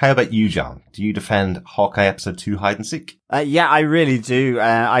 How about you, John? Do you defend Hawkeye episode 2, Hide and Seek? Yeah, I really do.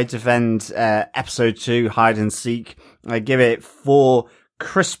 I defend episode 2, Hide and Seek. I give it 4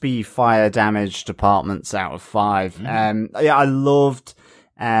 crispy fire damage departments out of 5. Yeah, I loved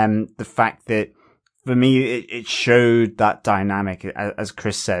the fact that for me it showed that dynamic, as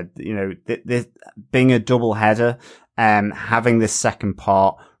Chris said. You know, this being a double header, having this second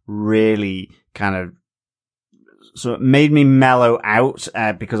part really kind of. So it made me mellow out,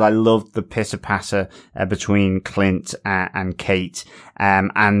 because I loved the pitter patter, between Clint, and Kate.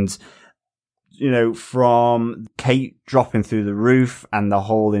 And, you know, from Kate dropping through the roof and the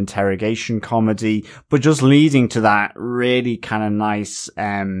whole interrogation comedy, but just leading to that really kind of nice,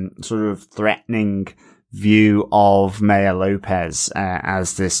 sort of threatening view of Maya Lopez,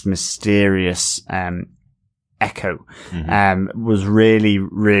 as this mysterious, echo, was really,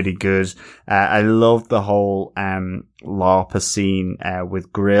 really good. I loved the whole, LARP scene,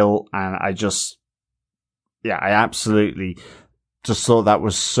 with Grill, and I absolutely just thought that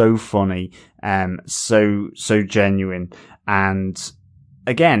was so funny, so genuine. And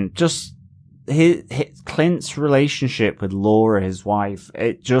again, just his Clint's relationship with Laura, his wife,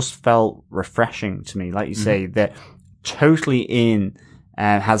 it just felt refreshing to me. Like you say, they're totally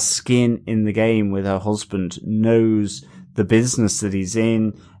has skin in the game with her husband, knows the business that he's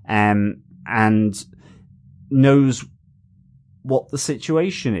in, and knows what the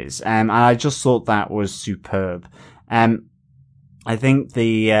situation is. And I just thought that was superb. I think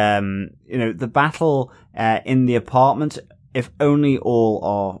the battle, in the apartment, if only all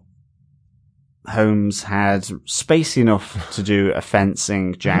our homes had space enough to do a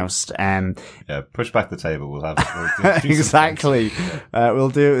fencing joust. Yeah, push back the table. We'll do exactly. We'll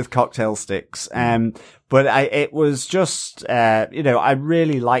do it with cocktail sticks. But it was just, I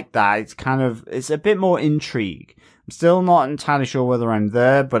really like that. It's a bit more intrigue. I'm still not entirely sure whether I'm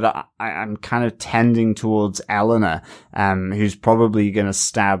there, but I'm kind of tending towards Eleanor, who's probably going to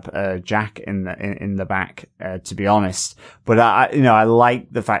stab Jack in the back, to be honest. But I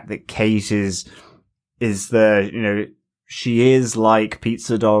like the fact that Kate is she is like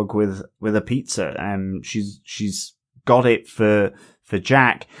Pizza Dog with a pizza, she's got it for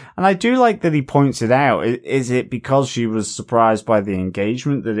Jack. And I do like that he points it out. Is it because she was surprised by the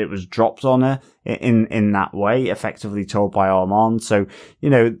engagement that it was dropped on her in that way, effectively told by Armand? So,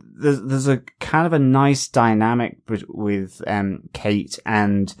 there's a kind of a nice dynamic with Kate,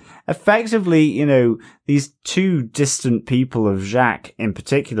 and effectively, these two distant people of Jacques in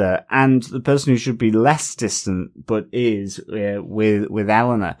particular, and the person who should be less distant but is with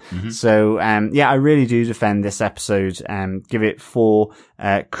Eleanor. So I really do defend this episode. Give it 4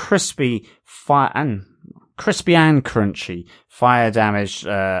 crispy crispy and crunchy, fire damaged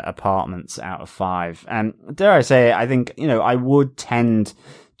apartments out of 5. And dare I say, I think, I would tend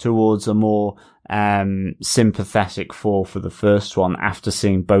towards a more sympathetic 4 for the first one after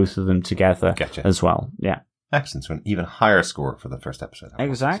seeing both of them together as well. Yeah. Excellent. So an even higher score for the first episode.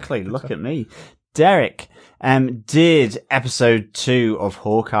 Exactly. Look at me. Derek, did episode 2 of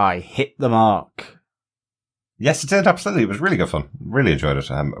Hawkeye hit the mark? Yes, it did. Absolutely. It was really good fun. Really enjoyed it.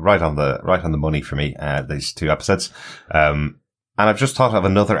 Right on the money for me, these 2 episodes. And I've just thought of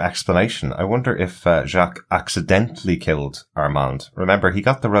another explanation. I wonder if Jacques accidentally killed Armand. Remember, he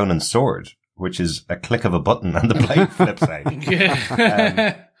got the Ronin sword, which is a click of a button and the blade flips out.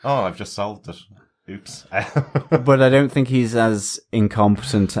 I've just solved it. Oops. But I don't think he's as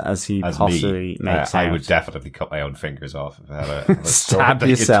incompetent as he possibly makes out. I would definitely cut my own fingers off if I had a stab sword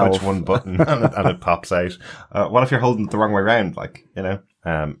yourself. You touch one button and it pops out. What if you're holding it the wrong way around?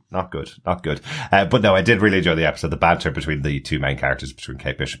 Not good. But no, I did really enjoy the episode. The banter between the 2 main characters, between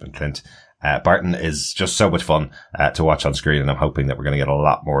Kate Bishop and Clint Barton, is just so much fun to watch on screen, and I'm hoping that we're going to get a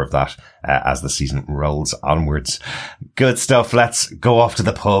lot more of that as the season rolls onwards. Good stuff. Let's go off to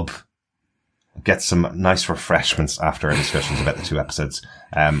the pub. Get some nice refreshments after our discussions about the 2 episodes.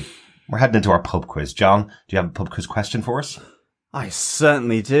 We're heading into our pub quiz. John, do you have a pub quiz question for us? I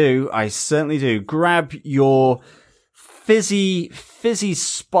certainly do. Grab your fizzy,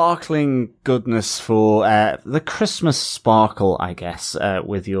 sparkling goodness for the Christmas sparkle, I guess,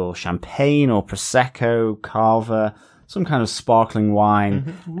 with your champagne or Prosecco, Carver, some kind of sparkling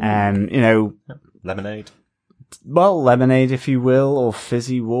wine, lemonade. Well, lemonade, if you will, or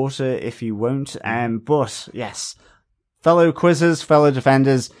fizzy water, if you won't. But yes, fellow quizzers, fellow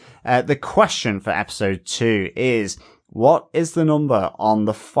defenders, the question for episode 2 is, what is the number on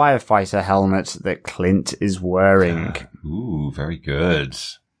the firefighter helmet that Clint is wearing? Ooh, very good.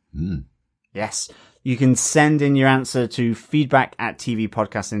 Yes, you can send in your answer to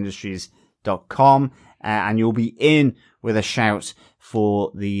feedback@tvpodcastindustries.com, and you'll be in with a shout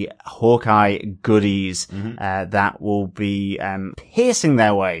for the Hawkeye goodies that will be piercing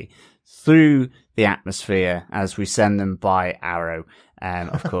their way through the atmosphere as we send them by arrow,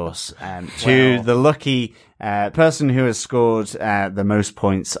 of course, to the lucky person who has scored the most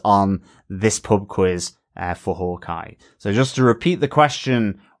points on this pub quiz for Hawkeye. So just to repeat the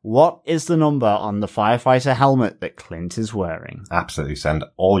question, what is the number on the firefighter helmet that Clint is wearing? Absolutely. Send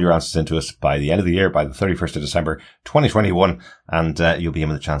all your answers in to us by the end of the year, by the 31st of December, 2021, and you'll be in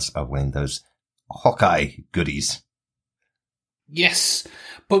with a chance of winning those Hawkeye goodies. Yes,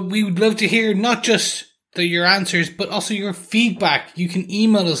 but we would love to hear not just your answers, but also your feedback. You can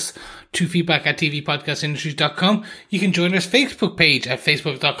email us to feedback@tvpodcastindustries.com. You can join our Facebook page at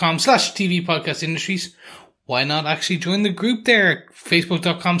facebook.com/tvpodcastindustries. Why not actually join the group there?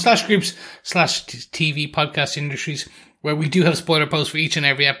 Facebook.com/groups/tvpodcastindustries, where we do have spoiler posts for each and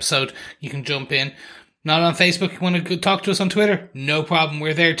every episode. You can jump in. Not on Facebook. You want to talk to us on Twitter? No problem.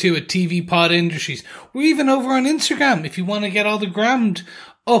 We're there too at TV Pod Industries. We're even over on Instagram if you want to get all the grammed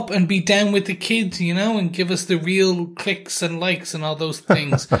up and be down with the kids, and give us the real clicks and likes and all those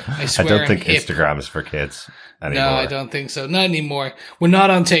things. I swear. I don't think Instagram is for kids anymore. No, I don't think so. Not anymore. We're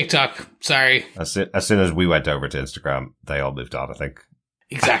not on TikTok. Sorry. As soon as we went over to Instagram, they all moved on, I think.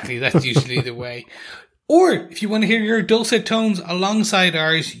 Exactly. That's usually the way. Or if you want to hear your dulcet tones alongside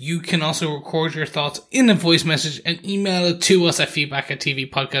ours, you can also record your thoughts in a voice message and email it to us at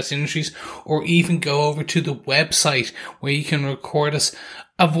feedback@tvpodcastindustries, or even go over to the website where you can record us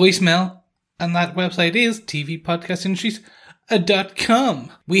a voicemail, and that website is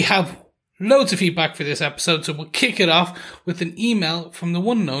tvpodcastindustries.com. We have loads of feedback for this episode, so we'll kick it off with an email from the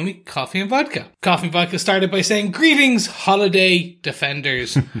one and only Coffee and Vodka. Coffee and Vodka started by saying, "Greetings, holiday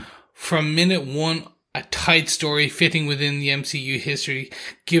defenders." From minute 1, a tight story fitting within the MCU history,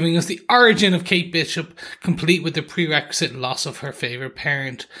 giving us the origin of Kate Bishop, complete with the prerequisite loss of her favourite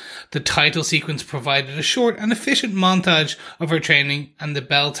parent. The title sequence provided a short and efficient montage of her training, and the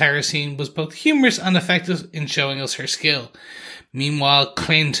bell tower scene was both humorous and effective in showing us her skill. Meanwhile,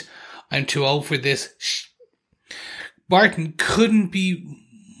 Clint, I'm too old for this. Barton couldn't be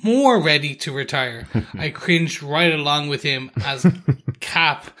more ready to retire. I cringed right along with him as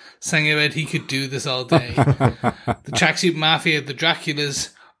Cap sang about he could do this all day. The Tracksuit Mafia, the Draculas,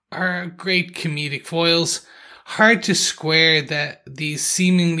 are great comedic foils. Hard to square these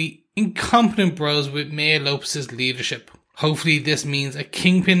seemingly incompetent bros with Maya Lopez's leadership. Hopefully this means a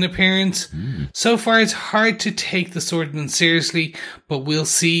Kingpin appearance. So far it's hard to take the Swordman seriously, but we'll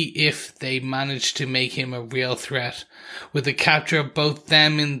see if they manage to make him a real threat. With the capture of both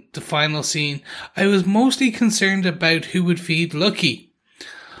them in the final scene, I was mostly concerned about who would feed Lucky.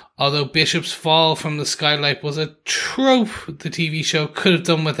 Although Bishop's fall from the skylight was a trope the TV show could have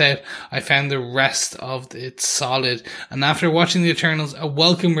done without, I found the rest of it solid. And after watching The Eternals, a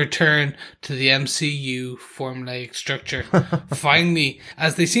welcome return to the MCU formulaic structure. Finally,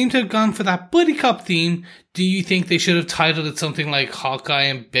 as they seem to have gone for that buddy cop theme, do you think they should have titled it something like Hawkeye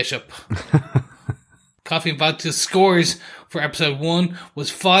and Bishop? Coffee and Vodka's scores for episode 1 was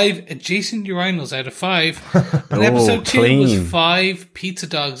 5 adjacent urinals out of 5. And episode 2 was 5 pizza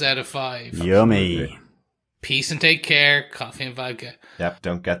dogs out of 5. Yummy. Peace and take care, Coffee and Vodka. Yep,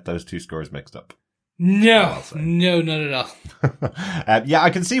 don't get those two scores mixed up. No, not at all. Yeah, I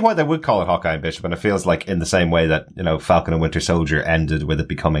can see why they would call it Hawkeye and Bishop, and it feels like in the same way that, Falcon and Winter Soldier ended with it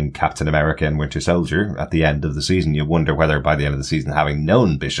becoming Captain America and Winter Soldier at the end of the season. You wonder whether by the end of the season, having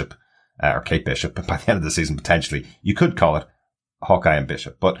known Bishop, or Kate Bishop, by the end of the season, potentially, you could call it Hawkeye and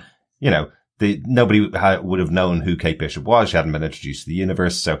Bishop. But, nobody would have known who Kate Bishop was. She hadn't been introduced to the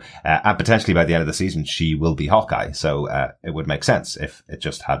universe. So, and potentially by the end of the season, she will be Hawkeye. So, it would make sense if it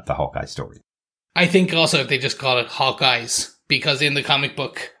just had the Hawkeye story. I think also if they just call it Hawkeyes, because in the comic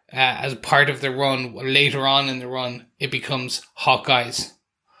book, as part of the run, later on in the run, it becomes Hawkeyes.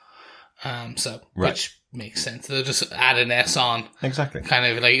 Which makes sense. They'll just add an S on. Exactly. Kind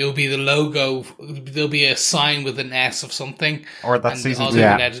of like it'll be the logo. There'll be a sign with an S of something. Or that season. All the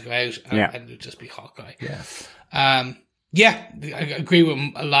letters go out, and it'll just be Hawkeye. Yeah. I agree with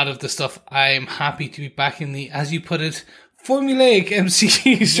a lot of the stuff. I am happy to be back in the, as you put it, formulaic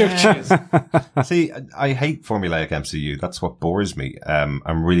MCU structures. See, I hate formulaic MCU. That's what bores me.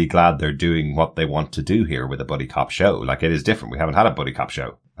 I'm really glad they're doing what they want to do here with a buddy cop show. Like, it is different. We haven't had a buddy cop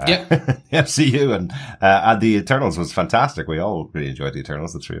show. MCU and the Eternals was fantastic. We all really enjoyed the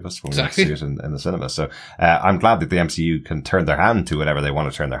Eternals, the three of us, when we went to see it in the cinema. So I'm glad that the MCU can turn their hand to whatever they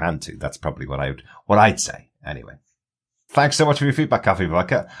want to turn their hand to. That's probably what I'd say anyway. Thanks so much for your feedback, Coffee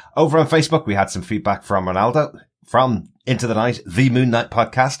Vodka. Over on Facebook, we had some feedback from Ronaldo from Into the Night, the Moon Knight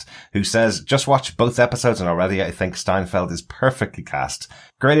podcast, who says, just watched both episodes and already I think Steinfeld is perfectly cast.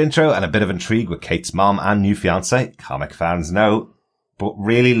 Great intro and a bit of intrigue with Kate's mom and new fiance. Comic fans know. But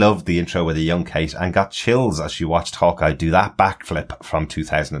really loved the intro with a young Kate and got chills as she watched Hawkeye do that backflip from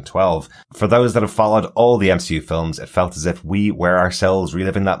 2012. For those that have followed all the MCU films, it felt as if we were ourselves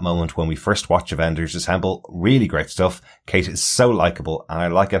reliving that moment when we first watched Avengers Assemble. Really great stuff. Kate is so likable, and I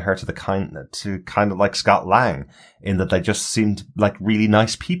liken her to kind of like Scott Lang, in that they just seemed like really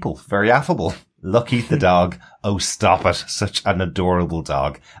nice people, very affable. Lucky the dog. Oh, stop it. Such an adorable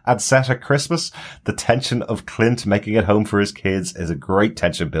dog. And set at Christmas, the tension of Clint making it home for his kids is a great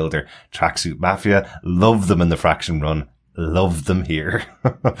tension builder. Tracksuit Mafia. Love them in the Fraction run. Love them here.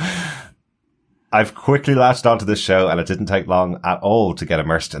 I've quickly latched onto this show, and it didn't take long at all to get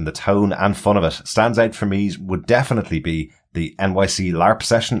immersed in the tone and fun of it. Stands out for me would definitely be the NYC LARP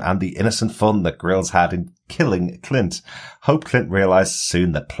session and the innocent fun that Grills had in killing Clint. Hope Clint realizes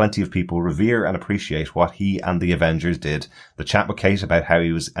soon that plenty of people revere and appreciate what he and the Avengers did. The chat with Kate about how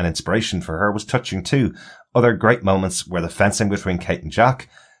he was an inspiration for her was touching too. Other great moments were the fencing between Kate and Jack.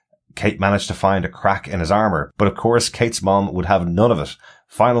 Kate managed to find a crack in his armor, but of course Kate's mom would have none of it.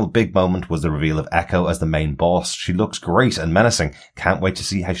 Final big moment was the reveal of Echo as the main boss. She looks great and menacing. Can't wait to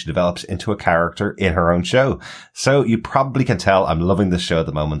see how she develops into a character in her own show. So you probably can tell I'm loving this show at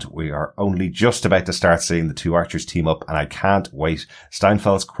the moment. We are only just about to start seeing the two archers team up, and I can't wait.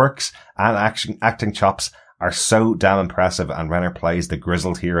 Steinfeld's quirks and acting chops are so damn impressive, and Renner plays the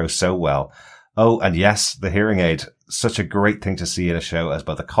grizzled hero so well. Oh, and yes, the hearing aid. Such a great thing to see in a show as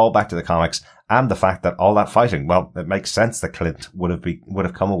both a callback to the comics and the fact that all that fighting, well, it makes sense that Clint would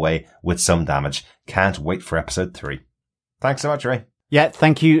have come away with some damage. Can't wait for episode 3. Thanks so much, Ray. Yeah,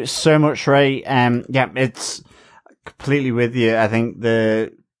 thank you so much, Ray. It's completely with you. I think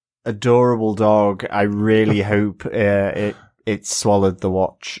the adorable dog, I really hope it swallowed the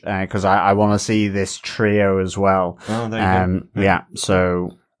watch, because I want to see this trio as well. Oh, there you go. Yeah,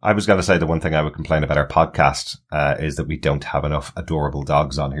 so... I was going to say the one thing I would complain about our podcast is that we don't have enough adorable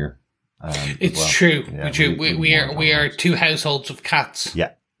dogs on here. It's true. Yeah, we are two households of cats.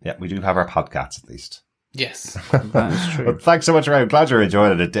 Yeah, we do have our podcats at least. Yes, that is true. But thanks so much, Ray. I'm glad you're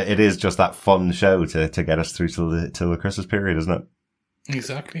enjoying it. It is just that fun show to get us through till the Christmas period, isn't it?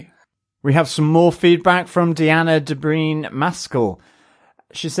 Exactly. We have some more feedback from Deanna Debreen Maskell.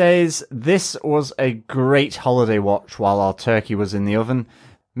 She says, this was a great holiday watch while our turkey was in the oven.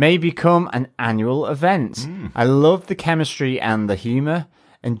 May become an annual event. I loved the chemistry and the humour.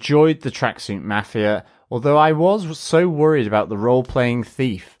 Enjoyed the Tracksuit Mafia, although I was so worried about the role-playing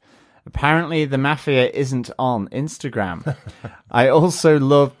thief. Apparently, the Mafia isn't on Instagram. I also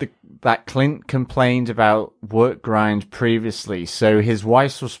loved that Clint complained about work grind previously, so his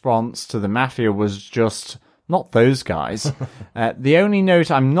wife's response to the Mafia was just, not those guys. The only note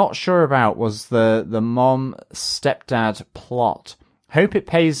I'm not sure about was the mom-stepdad plot. Hope it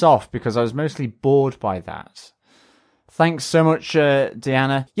pays off, because I was mostly bored by that. Thanks so much,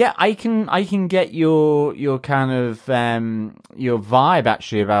 Deanna. Yeah, I can get your kind of your vibe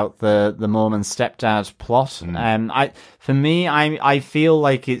actually about the mom and stepdad plot. I feel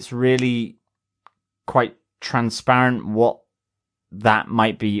like it's really quite transparent what that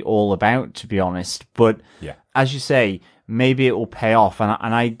might be all about, to be honest. But yeah, as you say, maybe it will pay off.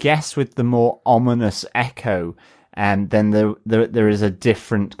 And I guess with the more ominous Echo, and then there is a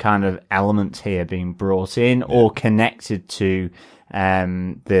different kind of element here being brought in or connected to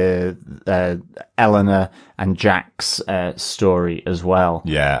the Eleanor and Jack's story as well.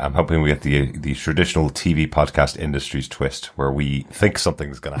 Yeah, I'm hoping we get the traditional TV podcast industry's twist, where we think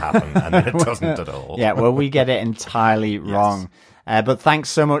something's going to happen and then it doesn't at all. Yeah, well, we get it entirely wrong. But thanks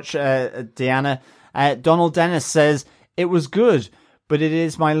so much, Deanna. Donald Dennis says, it was good, but it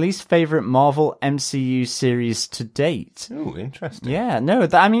is my least favorite Marvel MCU series to date. Oh, interesting. Yeah, no,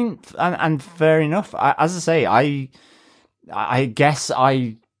 I mean, and fair enough. As I say, I guess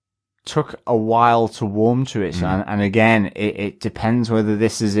I took a while to warm to it, and again, it depends whether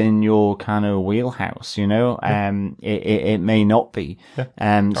this is in your kind of wheelhouse. You know, it may not be, or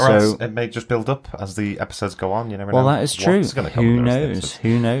so else it may just build up as the episodes go on. You never know. Well, that is true. Who knows?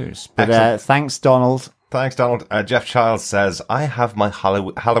 Who knows? But thanks, Donald. Thanks, Donald. Jeff Childs says, I have my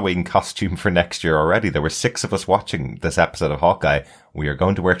Halloween costume for next year already. There were 6 of us watching this episode of Hawkeye. We are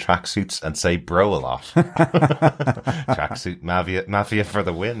going to wear tracksuits and say bro a lot. Tracksuit Mafia for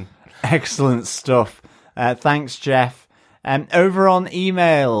the win. Excellent stuff. Thanks, Jeff. Over on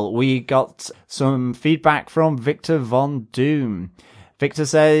email, we got some feedback from Victor Von Doom. Victor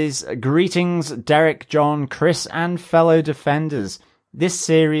says, greetings, Derek, John, Chris, and fellow defenders. This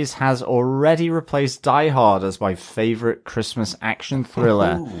series has already replaced Die Hard as my favourite Christmas action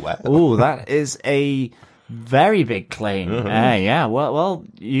thriller. Ooh, that is a very big claim. Yeah, well,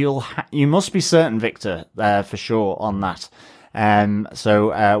 you must be certain, Victor, for sure on that.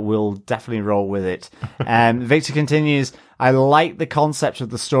 So we'll definitely roll with it. Victor continues, I like the concept of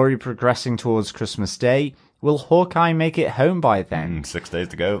the story progressing towards Christmas Day. Will Hawkeye make it home by then? 6 days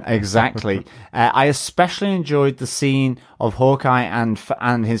to go. Exactly. I especially enjoyed the scene of Hawkeye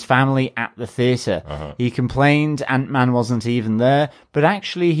and his family at the theatre. He complained Ant-Man wasn't even there, but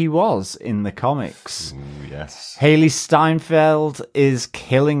actually he was in the comics. Ooh, yes. Haley Steinfeld is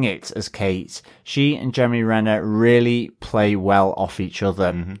killing it as Kate. She and Jeremy Renner really play well off each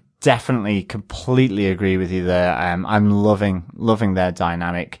other. Definitely, completely agree with you there. I'm loving their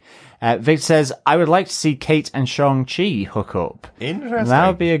dynamic. Victor says, I would like to see Kate and Shang-Chi hook up. Interesting. That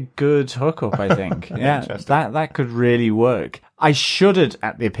would be a good hookup, I think. Yeah, that could really work. I shuddered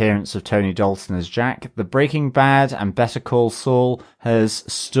at the appearance of Tony Dalton as Jack. The Breaking Bad and Better Call Saul has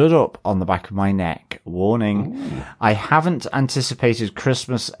stood up on the back of my neck. Warning. Ooh. I haven't anticipated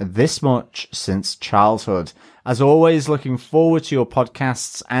Christmas this much since childhood. As always, looking forward to your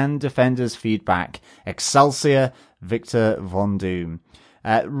podcasts and Defenders feedback. Excelsior, Victor Von Doom.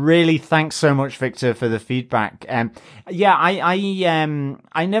 Really, thanks so much, Victor, for the feedback. Yeah,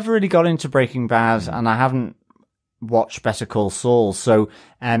 I never really got into Breaking Bad, and I haven't watched Better Call Saul. So,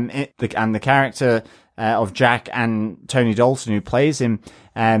 the character of Jack and Tony Dalton, who plays him,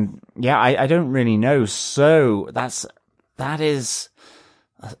 I don't really know. So that is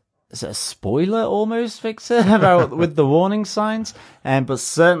it a spoiler almost, Victor, about with the warning signs? But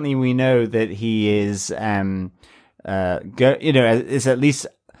certainly we know that he is is at least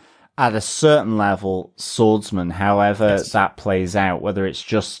at a certain level swordsman. However, that plays out, whether it's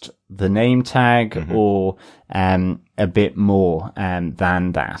just the name tag or a bit more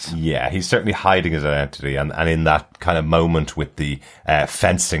than that. Yeah, he's certainly hiding his identity, and in that kind of moment with the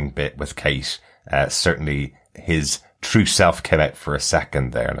fencing bit with Kate, certainly his true self came out for a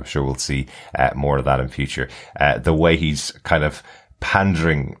second there, and I'm sure we'll see more of that in future. The way he's kind of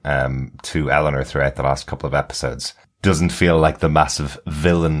pandering to Eleanor throughout the last couple of episodes doesn't feel like the massive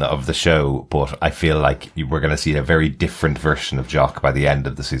villain of the show, but I feel like we're going to see a very different version of Jock by the end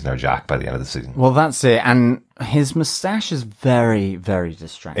of the season, or Jack by the end of the season. Well, that's it. And his moustache is very, very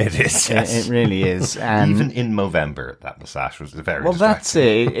distracting. It is, yes. It really is. Even in Movember, that moustache was very well,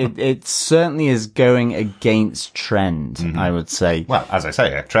 distracting. That's it. It certainly is going against trend, I would say. Well, as I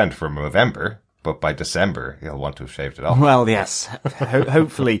say, a trend for Movember. But by December, he'll want to have shaved it off. Well, yes,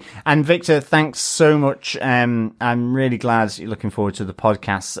 hopefully. And Victor, thanks so much. I'm really glad you're looking forward to the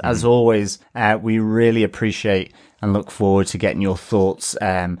podcast. As always, we really appreciate and look forward to getting your thoughts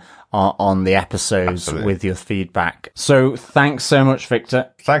on the episodes with your feedback. So thanks so much,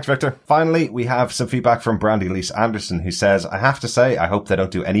 Victor. Thanks, Victor. Finally, we have some feedback from Brandy Lise Anderson, who says, I have to say, I hope they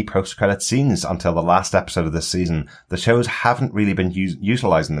don't do any post-credit scenes until the last episode of this season. The shows haven't really been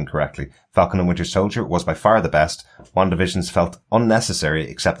utilizing them correctly. Falcon and Winter Soldier was by far the best. WandaVision's felt unnecessary,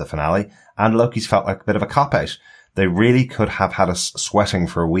 except the finale, and Loki's felt like a bit of a cop-out. They really could have had us sweating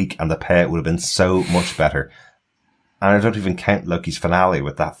for a week, and the payout would have been so much better. And I don't even count Loki's finale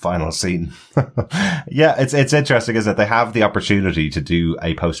with that final scene. Yeah, it's interesting, isn't it? They have the opportunity to do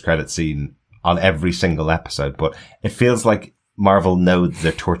a post-credit scene on every single episode, but it feels like Marvel know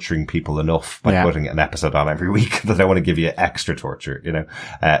they're torturing people enough by putting an episode on every week that they want to give you extra torture, you know?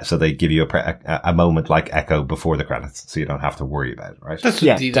 So they give you a moment like Echo before the credits, so you don't have to worry about it, right? That's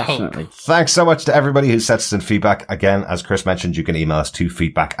definitely. Thanks so much to everybody who sent us in feedback. Again, as Chris mentioned, you can email us to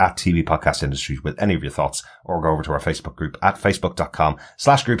feedback@TV Podcast Industries with any of your thoughts, or go over to our Facebook group at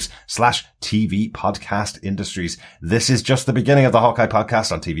facebook.com/groups/TV Podcast Industries. This is just the beginning of the Hawkeye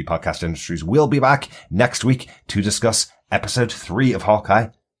podcast on TV Podcast Industries. We'll be back next week to discuss episode 3 of Hawkeye,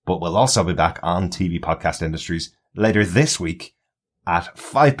 but we'll also be back on TV Podcast Industries later this week at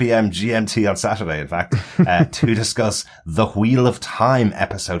 5 p.m. GMT on Saturday, in fact, to discuss The Wheel of Time,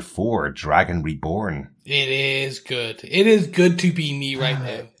 episode 4, Dragon Reborn. It is good. It is good to be me right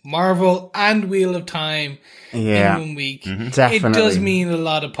now. Marvel and Wheel of Time in 1 week. Definitely. It does mean a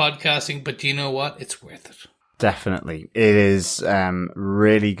lot of podcasting, but you know what? It's worth it. Definitely. It is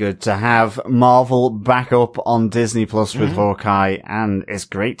really good to have Marvel back up on Disney Plus with Hawkeye, and it's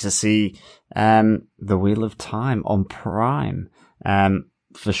great to see The Wheel of Time on Prime,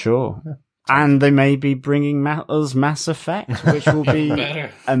 for sure. Yeah. And they may be bringing us Mass Effect, which will be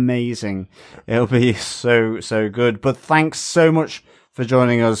amazing. It'll be so good. But thanks so much for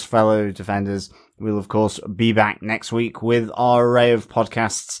joining us, fellow Defenders. We'll, of course, be back next week with our array of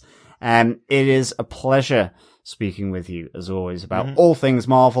podcasts. It is a pleasure speaking with you, as always, about all things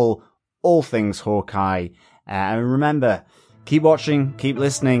Marvel, all things Hawkeye. And remember, keep watching, keep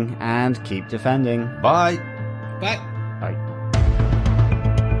listening, and keep defending. Bye. Bye.